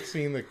 Have you ever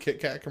seen the Kit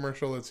Kat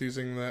commercial that's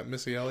using that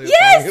Missy Elliott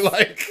yes! song?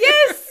 Like,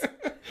 yes!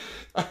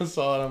 I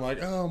saw it. I'm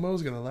like, oh,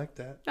 Mo's going to like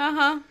that.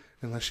 Uh-huh.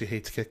 Unless she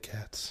hates Kit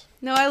Kats.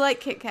 No, I like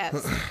Kit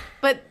Kats.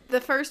 But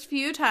the first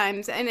few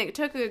times, and it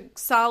took a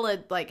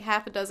solid, like,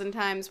 half a dozen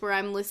times where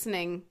I'm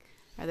listening.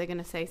 Are they going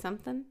to say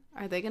something?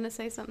 Are they going to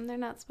say something they're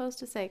not supposed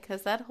to say?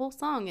 Because that whole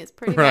song is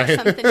pretty much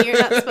something you're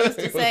not supposed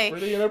to say. It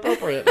was pretty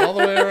inappropriate all the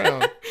way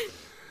around.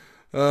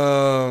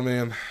 Oh,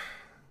 man.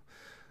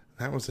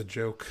 That was a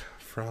joke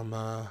from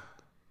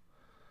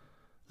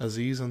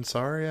Aziz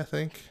Ansari, I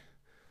think.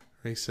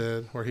 He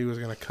said, where he was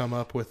going to come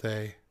up with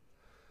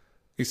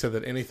he said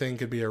that anything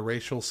could be a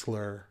racial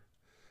slur,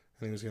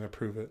 and he was going to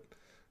prove it.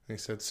 And he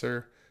said,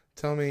 sir,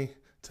 tell me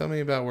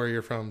about where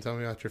you're from. Tell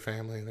me about your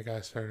family. And the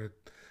guy started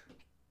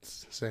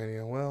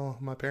saying, well,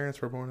 my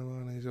parents were born in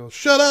one. And he goes,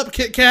 shut up,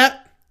 Kit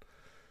Kat.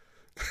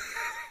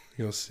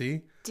 You'll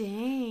see.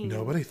 Dang.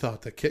 Nobody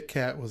thought that Kit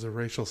Kat was a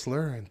racial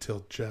slur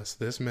until just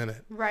this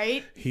minute.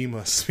 Right? He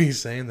must be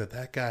saying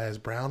that guy is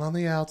brown on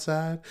the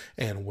outside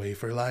and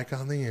wafer-like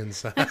on the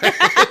inside.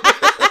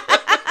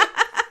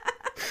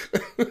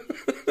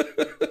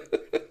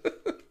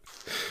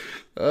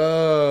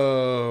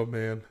 Oh,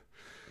 man.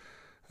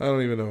 I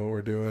don't even know what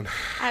we're doing.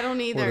 I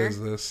don't either. What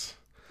is this?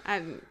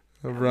 I've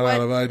run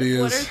out of ideas.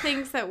 What are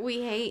things that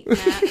we hate,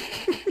 Matt?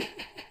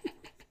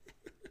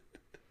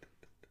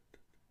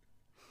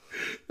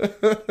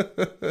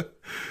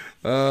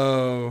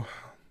 Oh,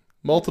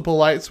 multiple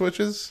light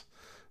switches.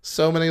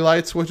 So many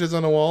light switches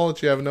on a wall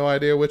that you have no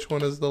idea which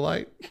one is the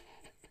light.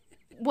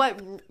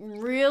 What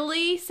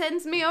really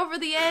sends me over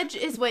the edge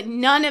is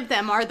when none of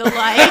them are the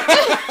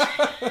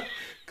light.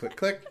 Click,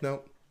 click,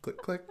 nope. Click,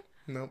 click,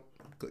 nope.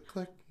 Click,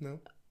 click,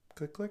 nope.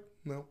 Click, click,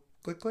 nope.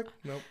 Click, click,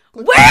 nope.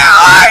 Click, where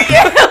are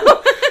you?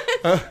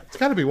 It's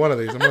got to be one of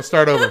these. I'm going to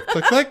start over.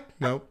 Click, click,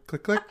 nope.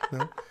 Click, click,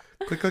 nope.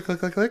 Click, click, click,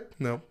 click, click,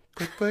 nope.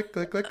 Click, click,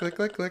 click, click, click,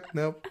 click, click,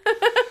 nope.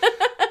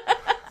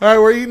 All right,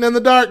 we're eating in the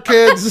dark,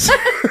 kids.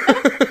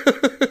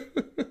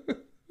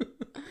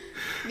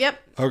 Yep.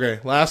 Okay,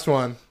 last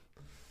one.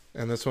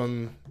 And this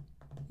one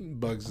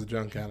bugs the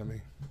junk out of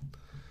me.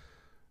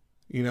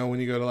 You know, when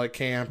you go to like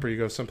camp or you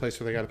go someplace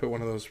where they got to put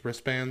one of those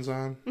wristbands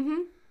on,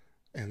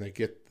 and they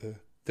get the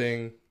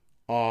thing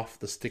off,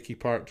 the sticky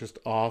part just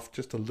off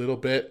just a little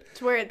bit,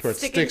 to where it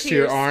sticks to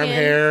your arm skin.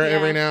 hair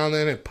every now and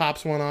then. It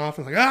pops one off.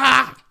 And it's like,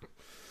 ah!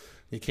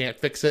 You can't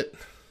fix it.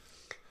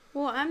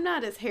 Well, I'm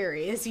not as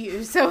hairy as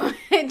you, so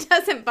it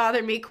doesn't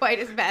bother me quite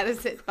as bad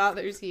as it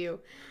bothers you.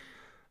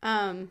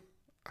 I'm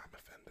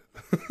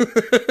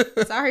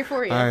offended. Sorry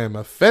for you. I am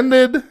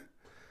offended.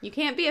 You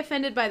can't be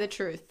offended by the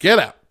truth. Get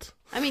out.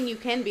 I mean, you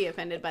can be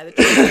offended by the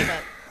truth,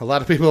 but... A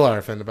lot of people are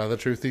offended by the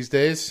truth these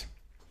days.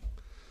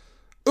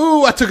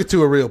 Ooh, I took it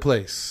to a real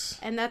place.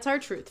 And that's our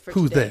truth for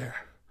Who's today. there?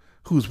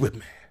 Who's with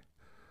me?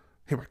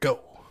 Here we go.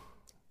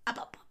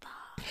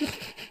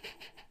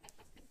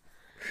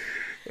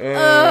 All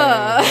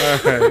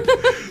right.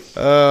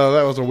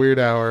 That was a weird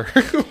hour.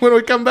 When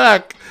we come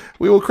back,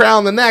 we will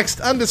crown the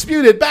next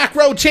undisputed back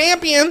row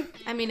champion.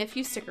 I mean, if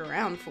you stick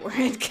around for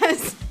it,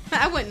 because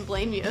I wouldn't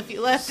blame you if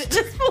you left at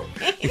this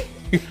point.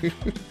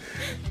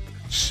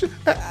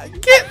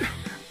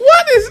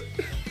 What is...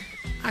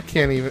 I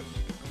can't even.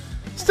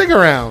 Stick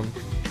around.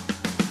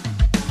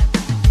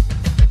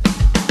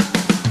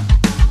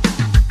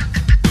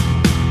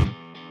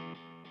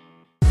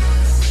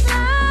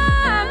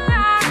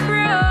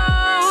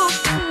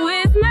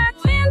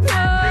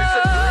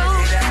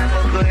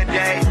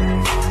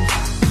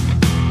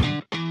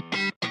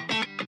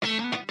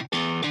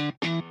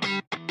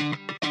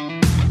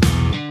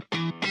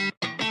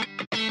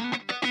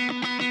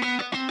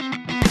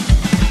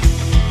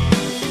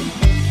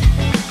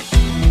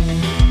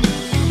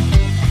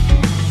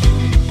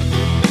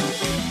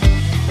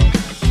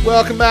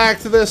 Welcome back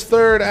to this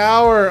third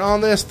hour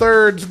on this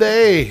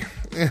Thursday.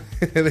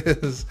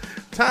 It is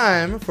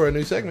time for a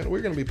new segment.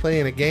 We're going to be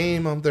playing a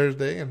game on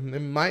Thursday, and it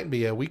might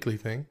be a weekly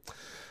thing.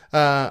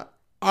 For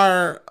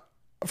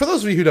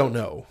those of you who don't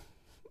know,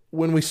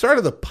 when we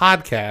started the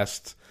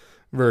podcast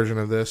version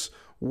of this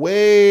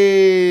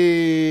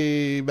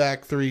way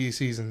back 3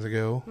 seasons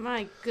ago,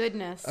 my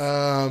goodness,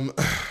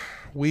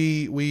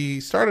 we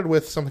started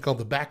with something called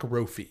the back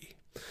row-fee.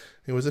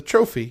 It was a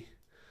trophy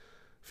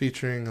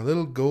featuring a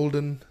little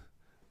golden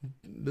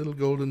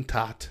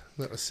tot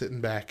that was sitting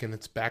back in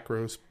its back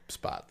row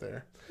spot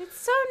there. It's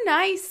so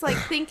nice, like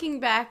thinking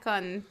back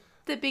on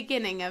the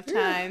beginning of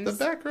times.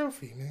 The back row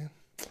fee, man.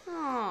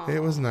 Aww.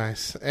 It was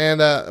nice,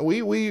 and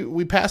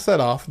we passed that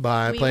off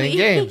by playing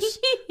games.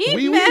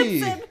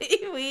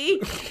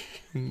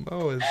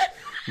 Mo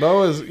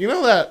is you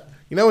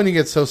know when you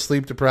get so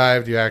sleep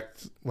deprived you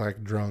act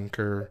like drunk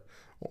or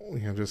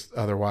just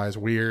otherwise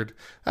weird.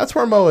 That's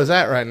where Mo is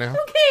at right now.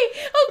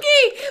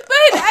 Okay,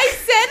 but I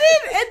said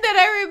it, and then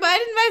I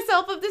reminded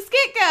myself of the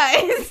skit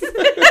guys.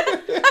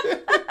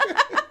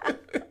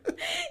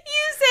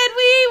 You said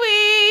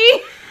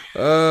wee.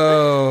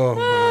 Oh,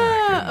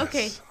 my goodness.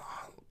 Okay.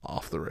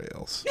 Off the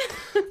rails.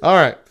 All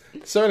right.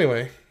 So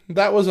anyway,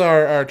 that was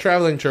our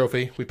traveling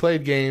trophy. We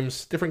played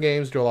games, different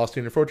games, Joel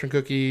Austin, Fortune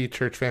Cookie,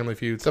 Church Family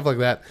Feud, stuff like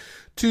that,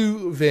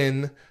 to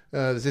win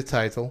the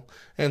title.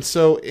 And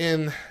so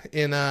in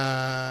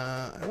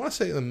I want to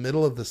say in the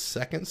middle of the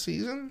second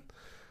season,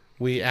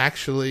 we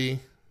actually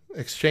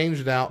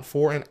exchanged it out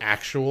for an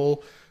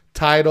actual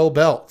title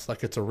belt.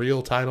 Like it's a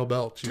real title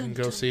belt. You can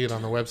go see it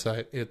on the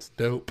website. It's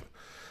dope.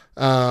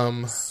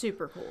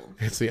 Super cool.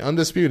 It's the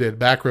undisputed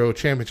back row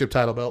championship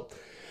title belt.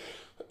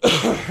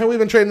 And we've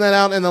been trading that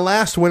out. And the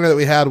last winner that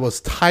we had was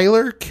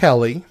Tyler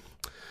Kelly.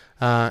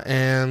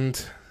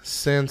 And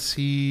since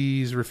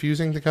he's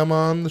refusing to come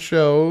on the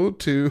show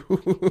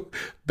to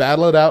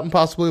battle it out and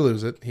possibly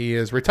lose it, he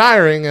is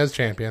retiring as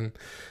champion.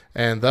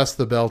 And thus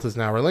the belt is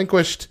now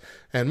relinquished.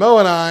 And Mo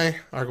and I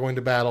are going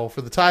to battle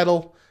for the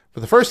title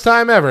for the first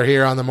time ever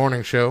here on the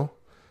morning show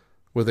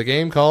with a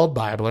game called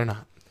Bible or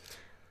Not.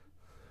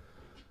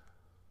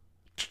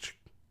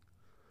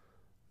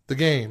 The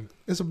game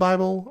is a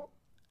Bible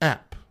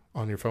app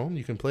on your phone.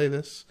 You can play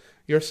this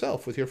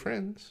yourself with your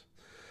friends.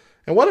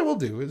 And what it will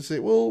do is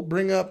it will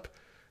bring up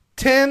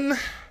 10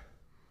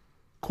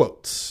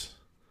 quotes.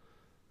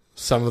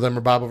 Some of them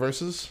are Bible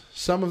verses.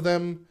 Some of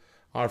them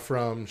are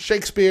from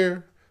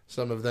Shakespeare.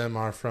 Some of them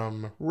are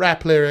from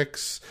rap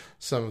lyrics.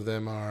 Some of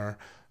them are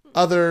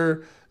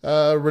other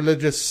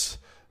religious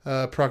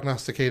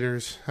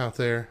prognosticators out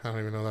there. I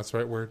don't even know if that's the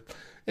right word.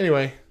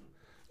 Anyway.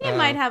 You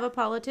might have a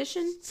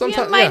politician.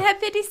 You might have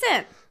 50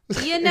 Cent.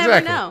 You never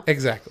know.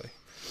 Exactly.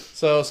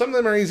 So some of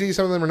them are easy,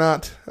 some of them are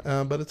not.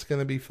 But it's going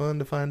to be fun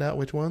to find out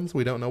which ones.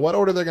 We don't know what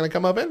order they're going to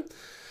come up in.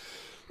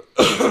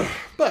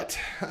 But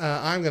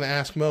I'm going to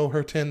ask Mo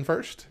her 10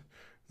 first.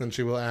 Then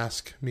she will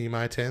ask me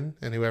my 10.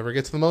 And whoever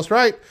gets the most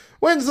right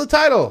wins the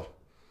title.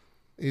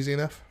 Easy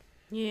enough?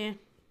 Yeah.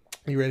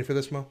 You ready for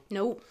this, Mo?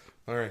 Nope.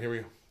 All right, here we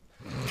go.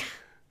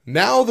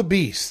 Now the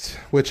beast,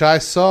 which I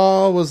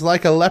saw, was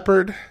like a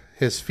leopard.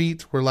 His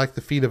feet were like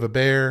the feet of a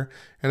bear,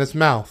 and his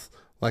mouth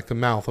like the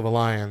mouth of a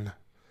lion.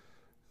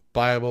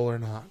 Bible or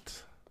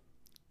not?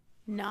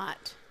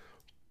 Not.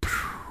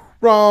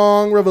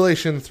 Wrong.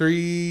 Revelation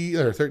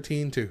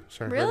 13:2.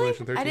 Sorry, Really?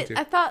 Revelation 13:2.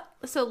 I thought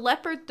so.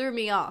 Leopard threw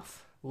me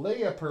off.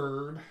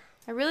 Leopard.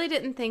 I really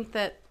didn't think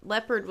that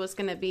leopard was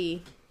going to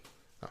be.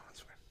 Oh, that's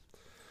fine.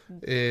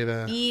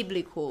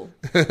 Biblical.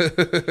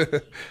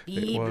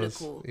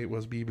 It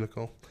was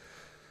biblical.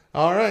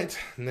 All right,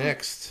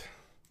 next.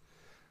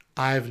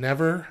 I've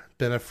never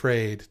been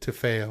afraid to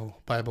fail.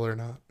 Bible or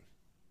not?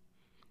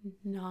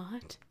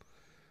 Not.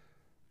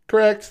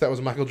 Correct. That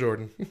was Michael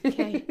Jordan.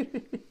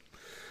 Okay.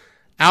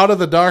 Out of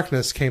the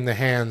darkness came the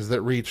hands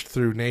that reached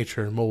through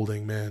nature,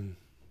 molding men.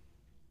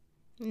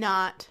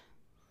 Not.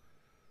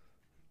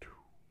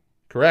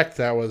 Correct.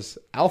 That was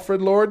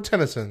Alfred Lord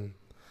Tennyson.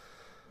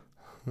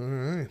 All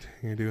right.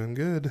 You're doing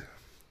good.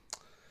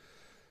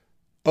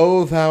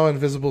 O thou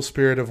invisible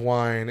spirit of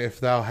wine, if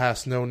thou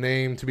hast no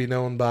name to be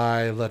known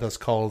by, let us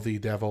call thee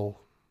devil.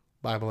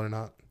 Bible or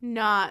not?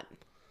 Not.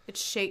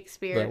 It's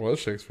Shakespeare. That was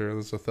Shakespeare.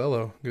 That's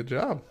Othello. Good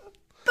job.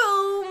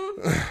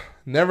 Boom.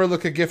 Never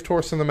look a gift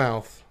horse in the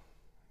mouth.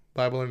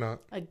 Bible or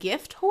not? A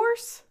gift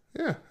horse?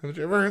 Yeah. Have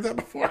you ever heard that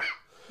before?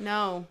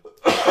 No.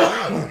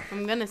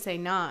 I'm going to say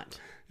not.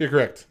 You're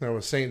correct. That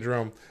was St.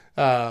 Jerome.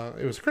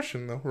 It was a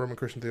Christian, though, Roman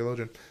Christian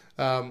theologian.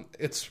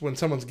 It's when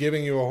someone's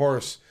giving you a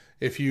horse,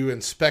 if you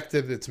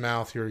inspected its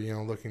mouth, you're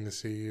looking to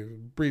see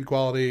breed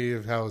quality,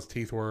 of how his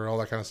teeth were, all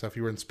that kind of stuff.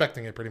 You were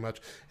inspecting it pretty much.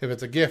 If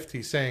it's a gift,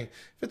 he's saying,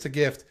 if it's a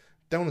gift,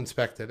 don't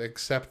inspect it.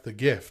 Accept the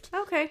gift.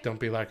 Okay. Don't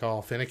be like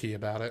all finicky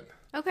about it.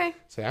 Okay.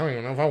 Say, I don't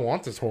even know if I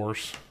want this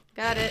horse.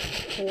 Got it.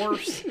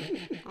 Horse.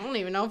 I don't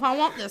even know if I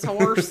want this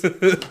horse.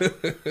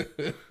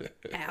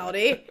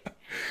 Howdy.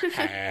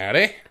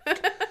 Howdy.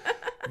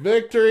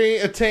 Victory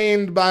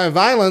attained by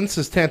violence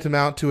is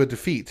tantamount to a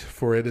defeat,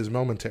 for it is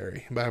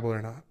momentary. Bible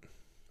or not?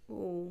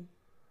 Ooh.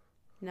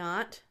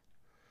 Not.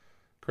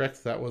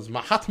 Correct. That was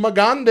Mahatma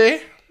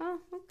Gandhi. Oh,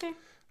 okay.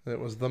 It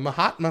was the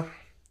Mahatma.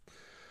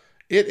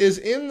 It is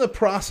in the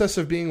process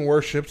of being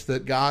worshipped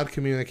that God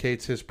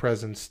communicates his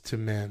presence to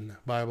men.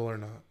 Bible or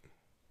not?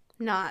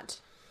 Not.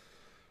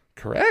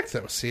 Correct.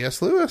 That was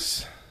C.S.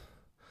 Lewis.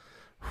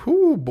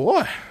 Whew,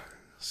 boy.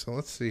 So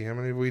let's see. How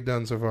many have we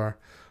done so far?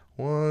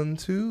 1,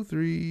 2,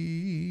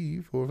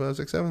 3, 4, 5,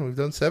 6, 7. We've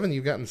done 7.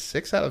 You've gotten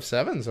 6 out of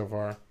 7 so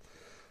far.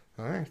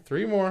 All right.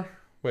 3 more.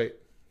 Wait.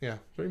 Yeah,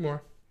 3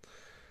 more.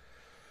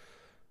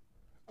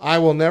 I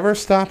will never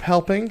stop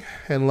helping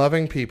and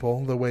loving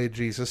people the way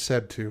Jesus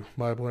said to.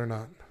 Bible or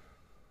not?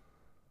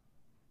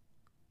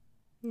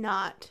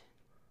 Not.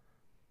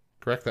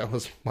 Correct. That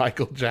was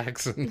Michael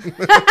Jackson.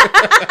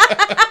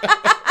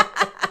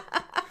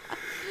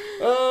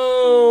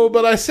 Oh,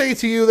 but I say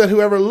to you that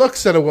whoever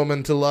looks at a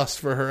woman to lust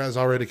for her has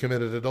already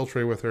committed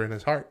adultery with her in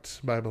his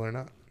heart. Bible or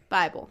not?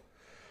 Bible.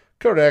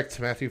 Correct.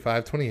 Matthew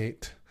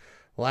 5:28.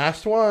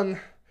 Last one.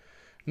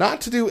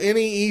 Not to do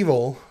any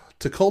evil,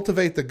 to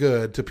cultivate the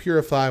good, to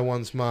purify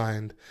one's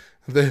mind.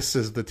 This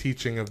is the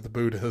teaching of the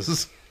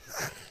Buddhas.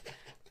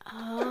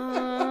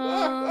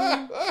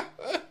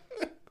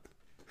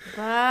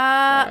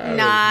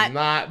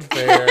 Not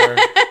fair.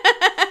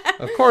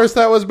 Of course,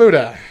 that was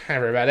Buddha,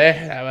 everybody.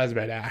 That was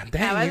Buddha.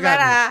 Dang,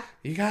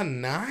 you got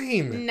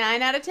 9.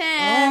 9 out of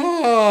 10.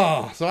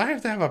 Oh, so I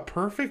have to have a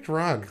perfect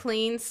run.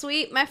 Clean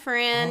sweep, my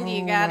friend. Oh,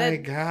 You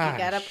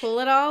gotta pull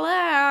it all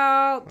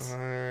out.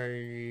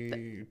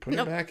 Put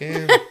it back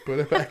in. Put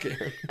it back in.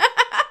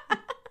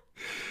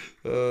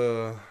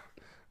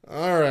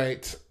 All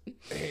right.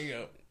 There you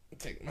go.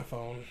 Take my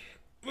phone.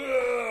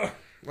 All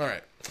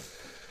right.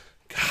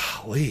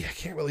 Golly, I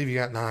can't believe you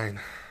got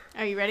 9.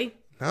 Are you ready?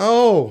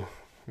 No.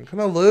 I'm going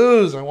to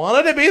lose. I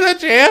wanted to be the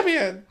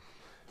champion.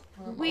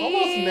 I'm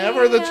almost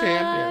never the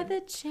champion. The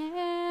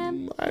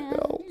champions. I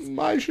know.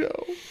 My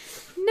show.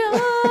 No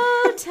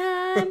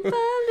time for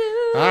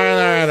losing. All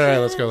right.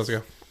 Let's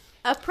go.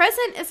 A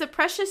present is a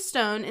precious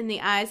stone in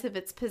the eyes of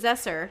its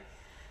possessor.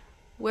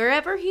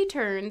 Wherever he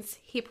turns,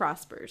 he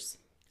prospers.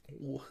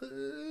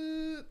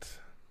 What?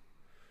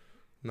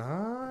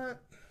 Not?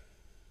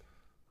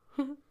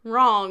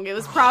 Wrong. It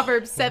was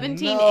Proverbs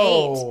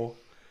 17:8.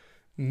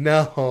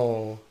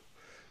 No.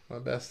 My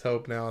best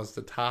hope now is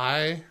to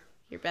tie.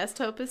 Your best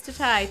hope is to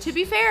tie. To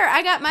be fair,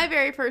 I got my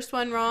very first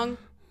one wrong.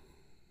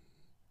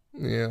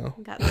 Yeah.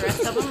 Got the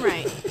rest of them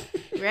right.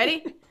 You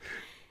ready?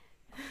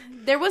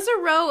 There was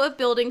a row of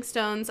building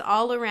stones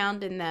all around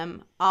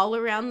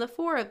the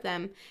 4 of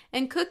them,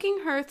 and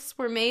cooking hearths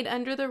were made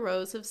under the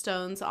rows of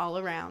stones all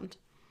around.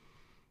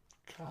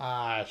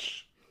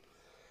 Gosh.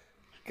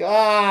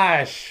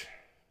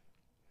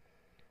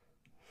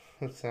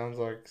 That sounds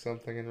like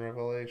something in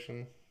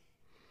Revelation.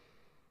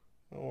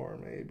 Or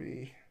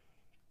maybe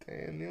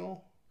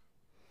Daniel.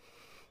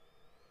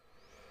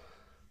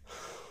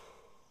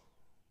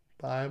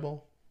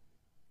 Bible.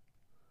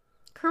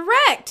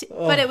 Correct,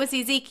 but it was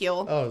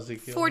Ezekiel. Oh,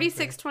 Ezekiel.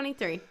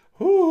 46:23.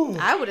 Okay.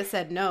 I would have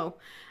said no.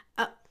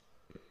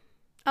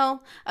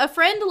 A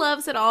friend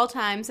loves at all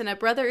times, and a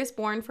brother is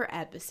born for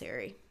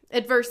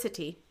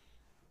adversity.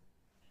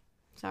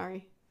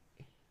 Sorry.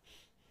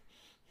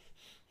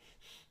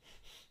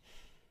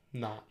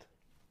 Not.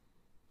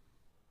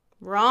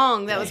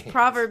 Wrong. That was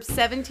Proverbs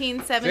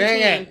 17:17.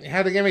 Dang it. You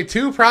had to give me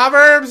 2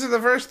 Proverbs in the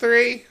first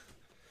 3.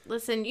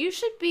 Listen, you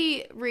should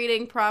be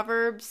reading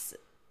Proverbs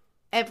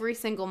every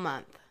single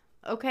month.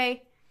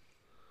 Okay?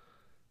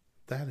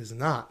 That is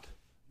not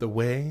the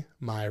way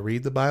my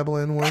read the Bible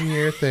in 1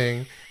 year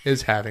thing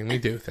is having me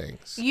do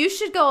things. You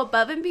should go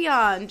above and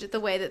beyond the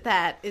way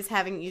that is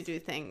having you do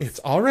things. It's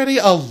already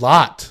a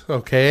lot,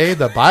 okay?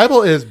 The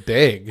Bible is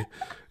big.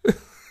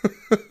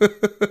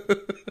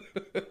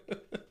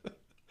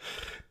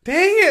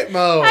 Dang it,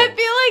 Mo. I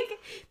feel like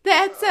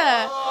that's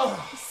a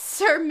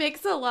Sir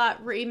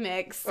Mix-a-Lot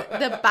remix.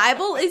 The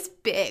Bible is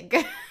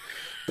big.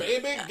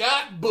 Baby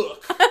got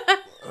book.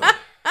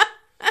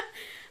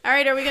 All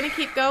right, are we going to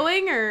keep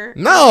going or?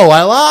 No,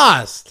 I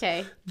lost.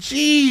 Okay.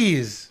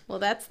 Jeez. Well,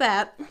 that's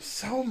that. I'm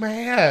so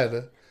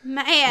mad.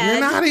 Mad. You're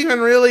not even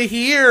really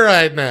here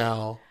right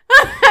now.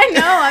 I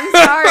know, I'm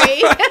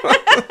sorry.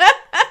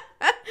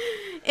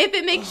 If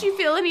it makes you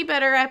feel any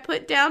better, I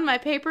put down my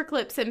paper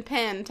clips and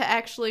pen to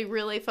actually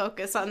really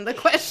focus on the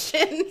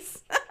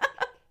questions.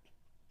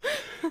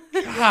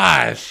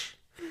 Gosh.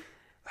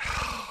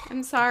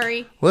 I'm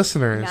sorry.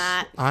 Listeners,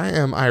 Not. I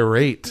am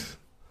irate.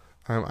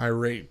 I'm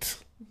irate.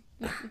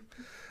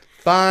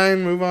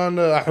 Fine, move on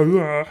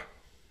to...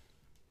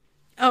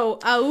 Oh,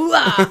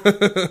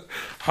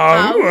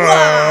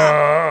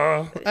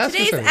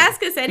 Today's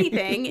Ask Us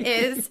Anything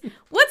is,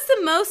 what's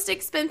the most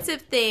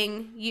expensive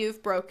thing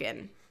you've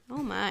broken?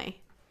 Oh, my.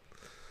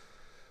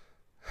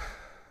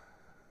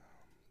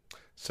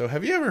 So,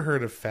 have you ever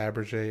heard of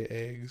Fabergé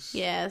eggs?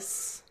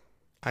 Yes.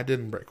 I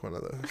didn't break one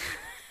of those.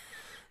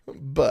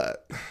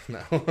 But,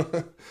 no.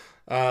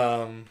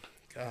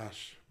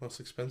 Gosh, most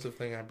expensive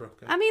thing I've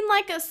broken. I mean,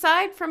 like,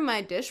 aside from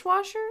my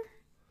dishwasher?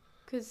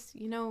 Because,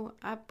 you know,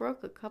 I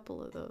broke a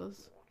couple of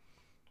those.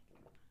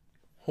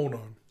 Hold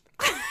on.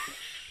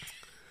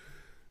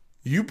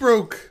 You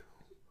broke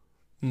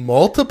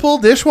multiple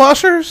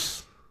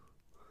dishwashers?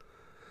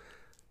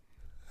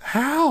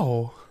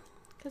 How?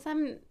 Because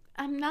I'm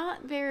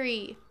not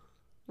very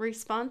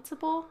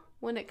responsible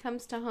when it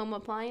comes to home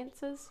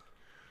appliances.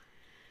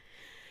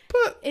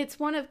 But it's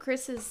one of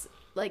Chris's,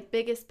 like,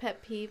 biggest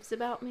pet peeves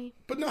about me.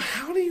 But no,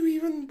 how do you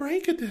even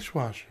break a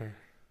dishwasher?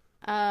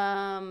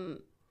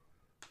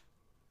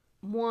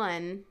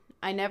 One,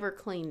 I never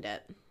cleaned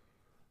it.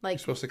 Like, you're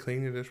supposed to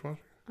clean your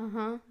dishwasher?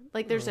 Uh-huh.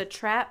 Like, there's a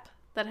trap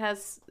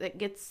that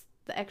gets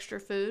the extra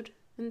food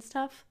and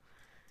stuff.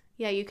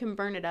 Yeah, you can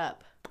burn it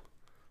up.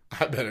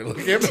 I better look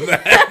into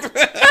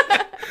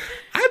that.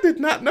 I did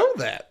not know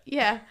that.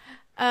 Yeah.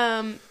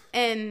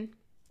 And,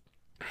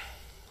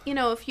 you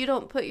know, if you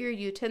don't put your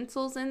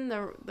utensils in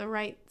the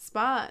right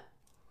spot,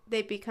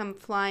 they become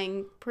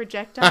flying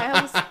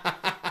projectiles.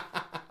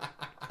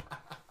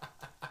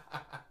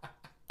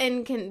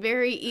 And can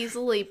very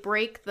easily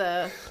break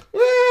the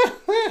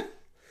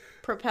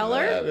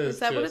propeller. Is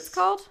that what it's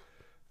called?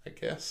 I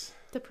guess.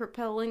 The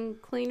propelling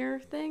cleaner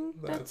thing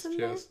that's in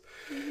there?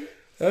 Mm-hmm.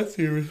 That's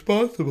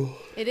irresponsible.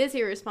 It is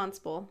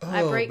irresponsible. Oh,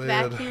 I break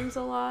man. vacuums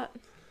a lot.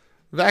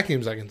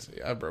 Vacuums I can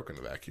see. I've broken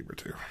a vacuum or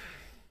two.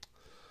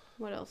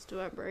 What else do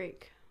I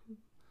break?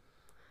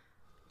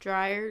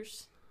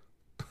 Dryers.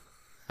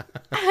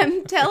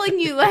 I'm telling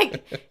you,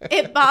 like,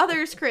 it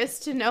bothers Chris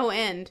to no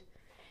end.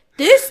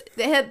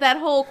 That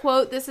whole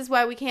quote, this is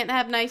why we can't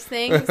have nice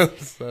things.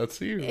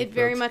 That's you. It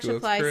very much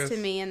applies Chris. to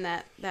me in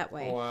that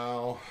way.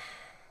 Wow.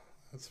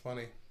 That's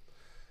funny.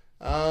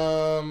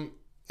 I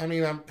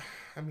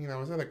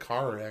was in a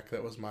car wreck.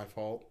 That was my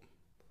fault.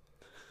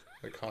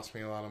 It cost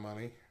me a lot of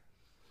money.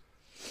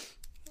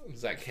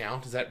 Does that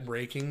count? Is that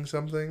breaking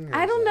something?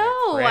 I don't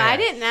know. I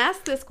didn't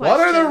ask this question.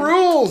 What are the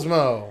rules,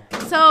 Mo?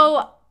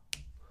 So,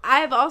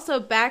 I've also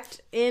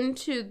backed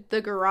into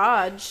the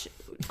garage,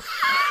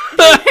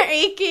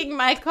 breaking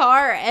my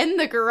car and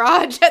the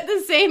garage at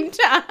the same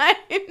time.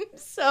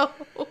 So,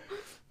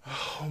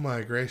 oh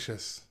my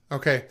gracious.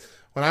 Okay,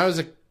 when I was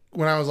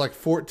like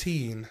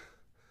 14,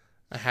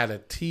 I had a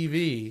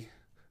TV,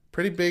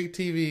 pretty big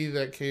TV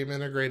that came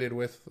integrated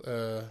with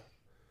a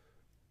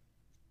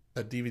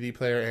DVD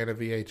player and a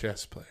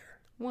VHS player.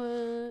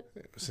 What?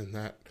 It was in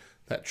that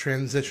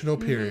transitional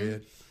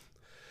period. Mm-hmm.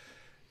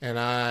 And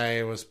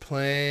I was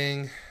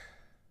playing,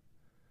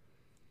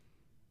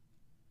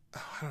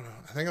 I don't know,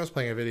 I think I was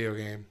playing a video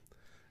game.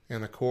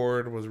 And the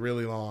cord was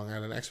really long. I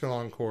had an extra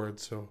long cord,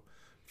 so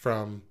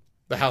from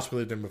the house we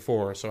lived in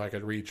before, so I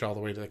could reach all the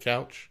way to the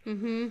couch.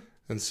 Mm-hmm.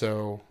 And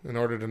so, in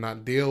order to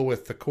not deal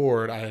with the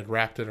cord, I had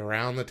wrapped it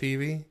around the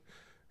TV,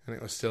 and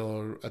it was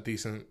still a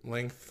decent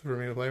length for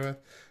me to play with.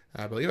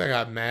 I believe I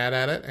got mad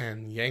at it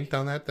and yanked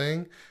on that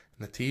thing,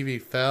 and the TV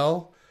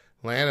fell,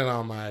 landed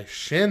on my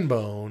shin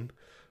bone.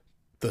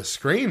 The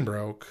screen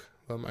broke,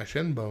 but my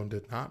shin bone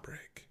did not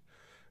break.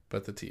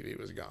 But the TV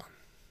was gone.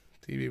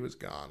 TV was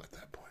gone at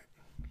that point.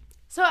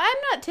 So I'm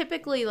not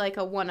typically like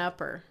a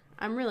one-upper.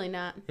 I'm really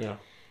not. Yeah.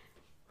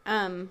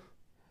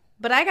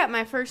 But I got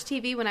my first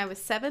TV when I was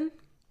 7.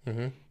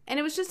 Mm-hmm. And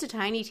it was just a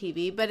tiny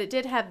TV, but it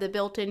did have the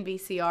built-in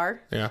VCR.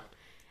 Yeah.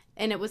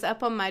 And it was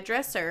up on my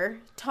dresser,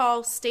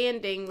 tall,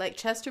 standing, like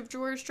chest of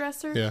drawers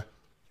dresser. Yeah.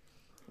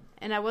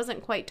 And I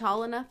wasn't quite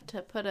tall enough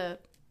to put a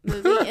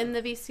movie in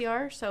the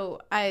VCR, so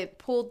I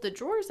pulled the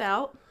drawers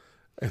out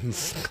and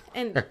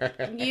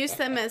used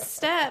them as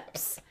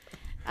steps.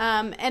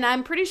 And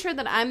I'm pretty sure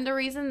that I'm the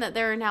reason that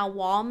there are now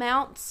wall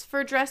mounts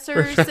for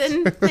dressers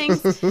and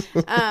things,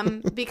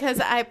 because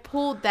I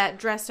pulled that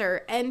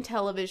dresser and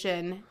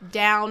television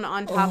down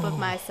on top of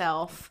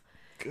myself.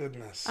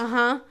 Goodness.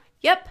 Uh-huh.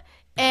 Yep.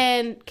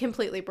 And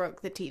completely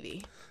broke the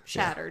TV.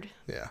 Shattered.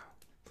 Yeah.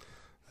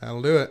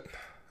 That'll do it.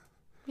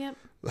 Yep.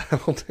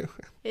 That'll do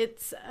it.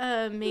 It's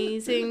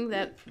amazing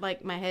that,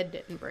 like, my head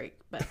didn't break,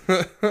 but...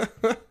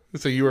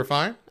 So you were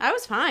fine? I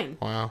was fine.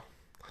 Wow.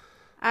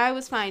 I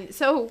was fine.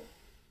 So,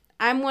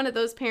 I'm one of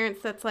those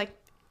parents that's like,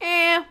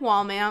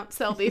 wall mounts,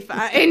 they'll be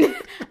fine.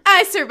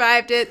 I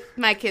survived it.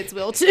 My kids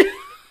will, too.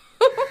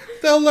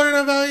 They'll learn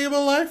a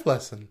valuable life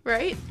lesson.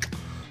 Right?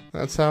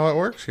 That's how it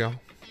works, y'all.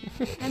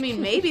 I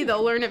mean, maybe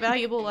they'll learn a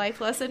valuable life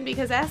lesson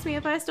because ask me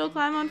if I still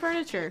climb on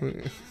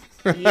furniture.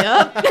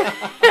 Yup.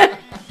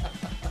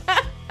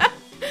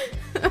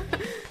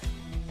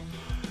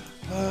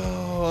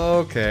 Oh,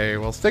 okay.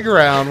 Well, stick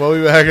around. We'll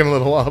be back in a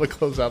little while to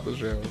close out the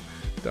show.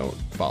 Don't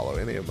follow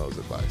any of Mo's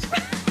advice.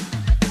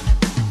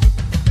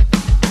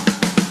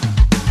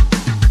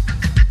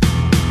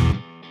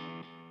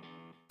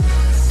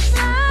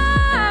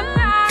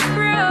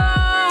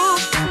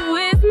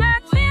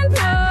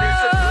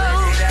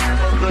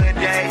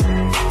 day.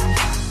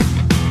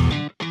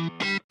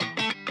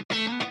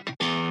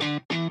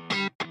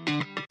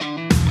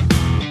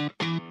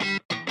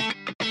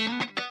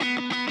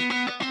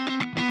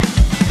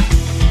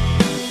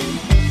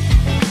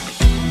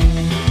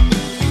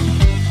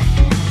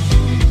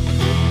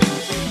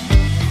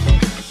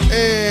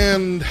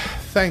 And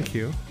thank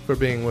you for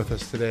being with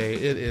us today.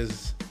 It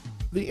is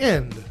the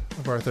end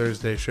of our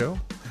Thursday show.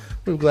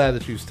 We're glad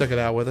that you stuck it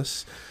out with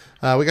us.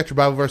 We got your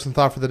Bible verse and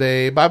thought for the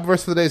day. Bible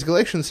verse for the day is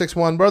Galatians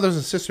 6:1. Brothers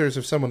and sisters,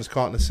 if someone is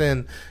caught in a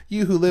sin,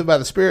 you who live by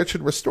the Spirit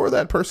should restore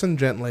that person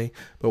gently.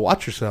 But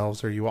watch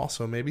yourselves, or you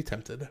also may be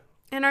tempted.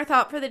 And our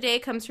thought for the day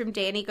comes from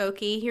Danny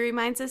Goki. He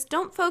reminds us,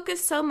 don't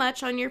focus so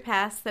much on your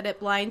past that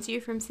it blinds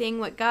you from seeing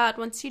what God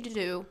wants you to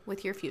do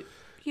with your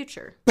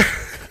future.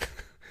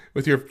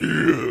 With your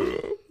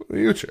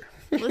future.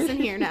 Listen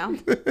here now.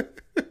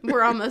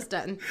 We're almost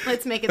done.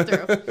 Let's make it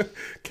through.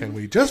 Can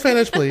we just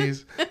finish,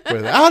 please,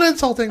 without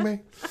insulting me?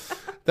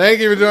 Thank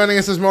you for joining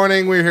us this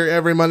morning. We're here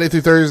every Monday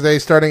through Thursday,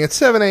 starting at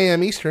 7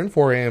 a.m. Eastern,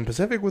 4 a.m.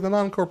 Pacific, with an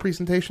encore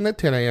presentation at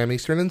 10 a.m.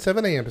 Eastern and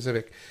 7 a.m.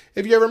 Pacific.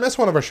 If you ever miss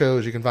one of our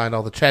shows, you can find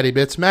all the chatty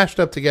bits mashed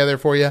up together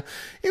for you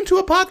into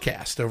a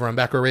podcast over on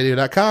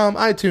backrowradio.com,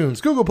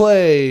 iTunes, Google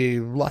Play,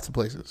 lots of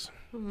places.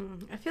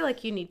 I feel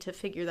like you need to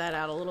figure that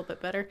out a little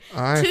bit better.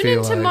 I Tune feel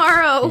in like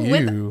tomorrow you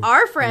with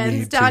our friends,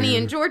 need Donnie to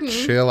and Jordan.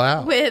 chill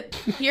out.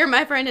 With You're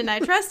My Friend and I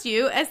Trust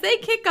You, as they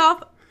kick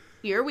off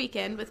your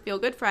weekend with Feel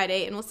Good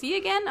Friday. And we'll see you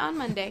again on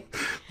Monday.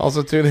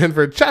 Also tune in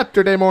for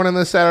Chatterday morning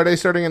this Saturday,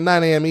 starting at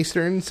 9 a.m.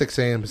 Eastern, 6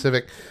 a.m.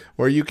 Pacific,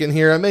 where you can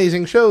hear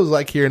amazing shows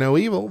like Hear No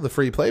Evil, the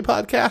Free Play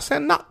Podcast,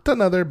 and Not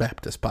Another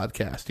Baptist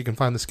Podcast. You can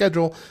find the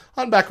schedule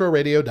on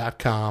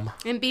backrowradio.com.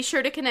 And be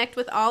sure to connect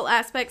with all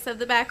aspects of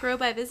the Back Row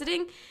by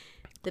visiting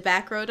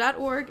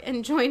thebackrrow.org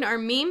and join our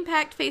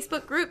meme-packed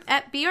Facebook group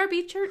at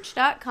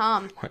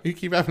brbchurch.com. Why do you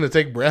keep having to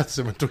take breaths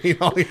in between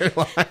all your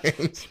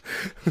lines?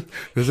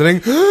 Visiting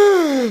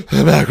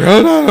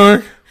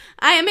thebackrrow.org.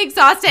 I am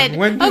exhausted.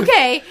 Winded.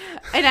 Okay.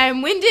 And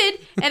I'm winded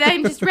and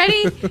I'm just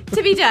ready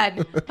to be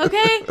done.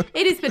 Okay?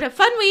 It has been a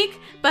fun week,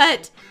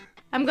 but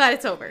I'm glad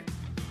it's over.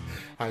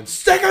 I'm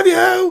sick of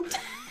you!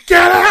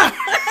 Get out!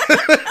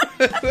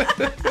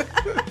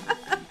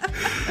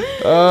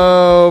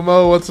 Oh,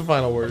 Mo, what's the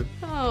final word?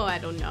 Oh, I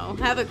don't know.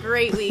 Have a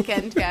great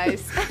weekend,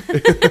 guys.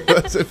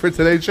 That's it for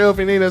today's show. If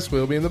you need us,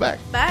 we'll be in the back.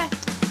 Bye.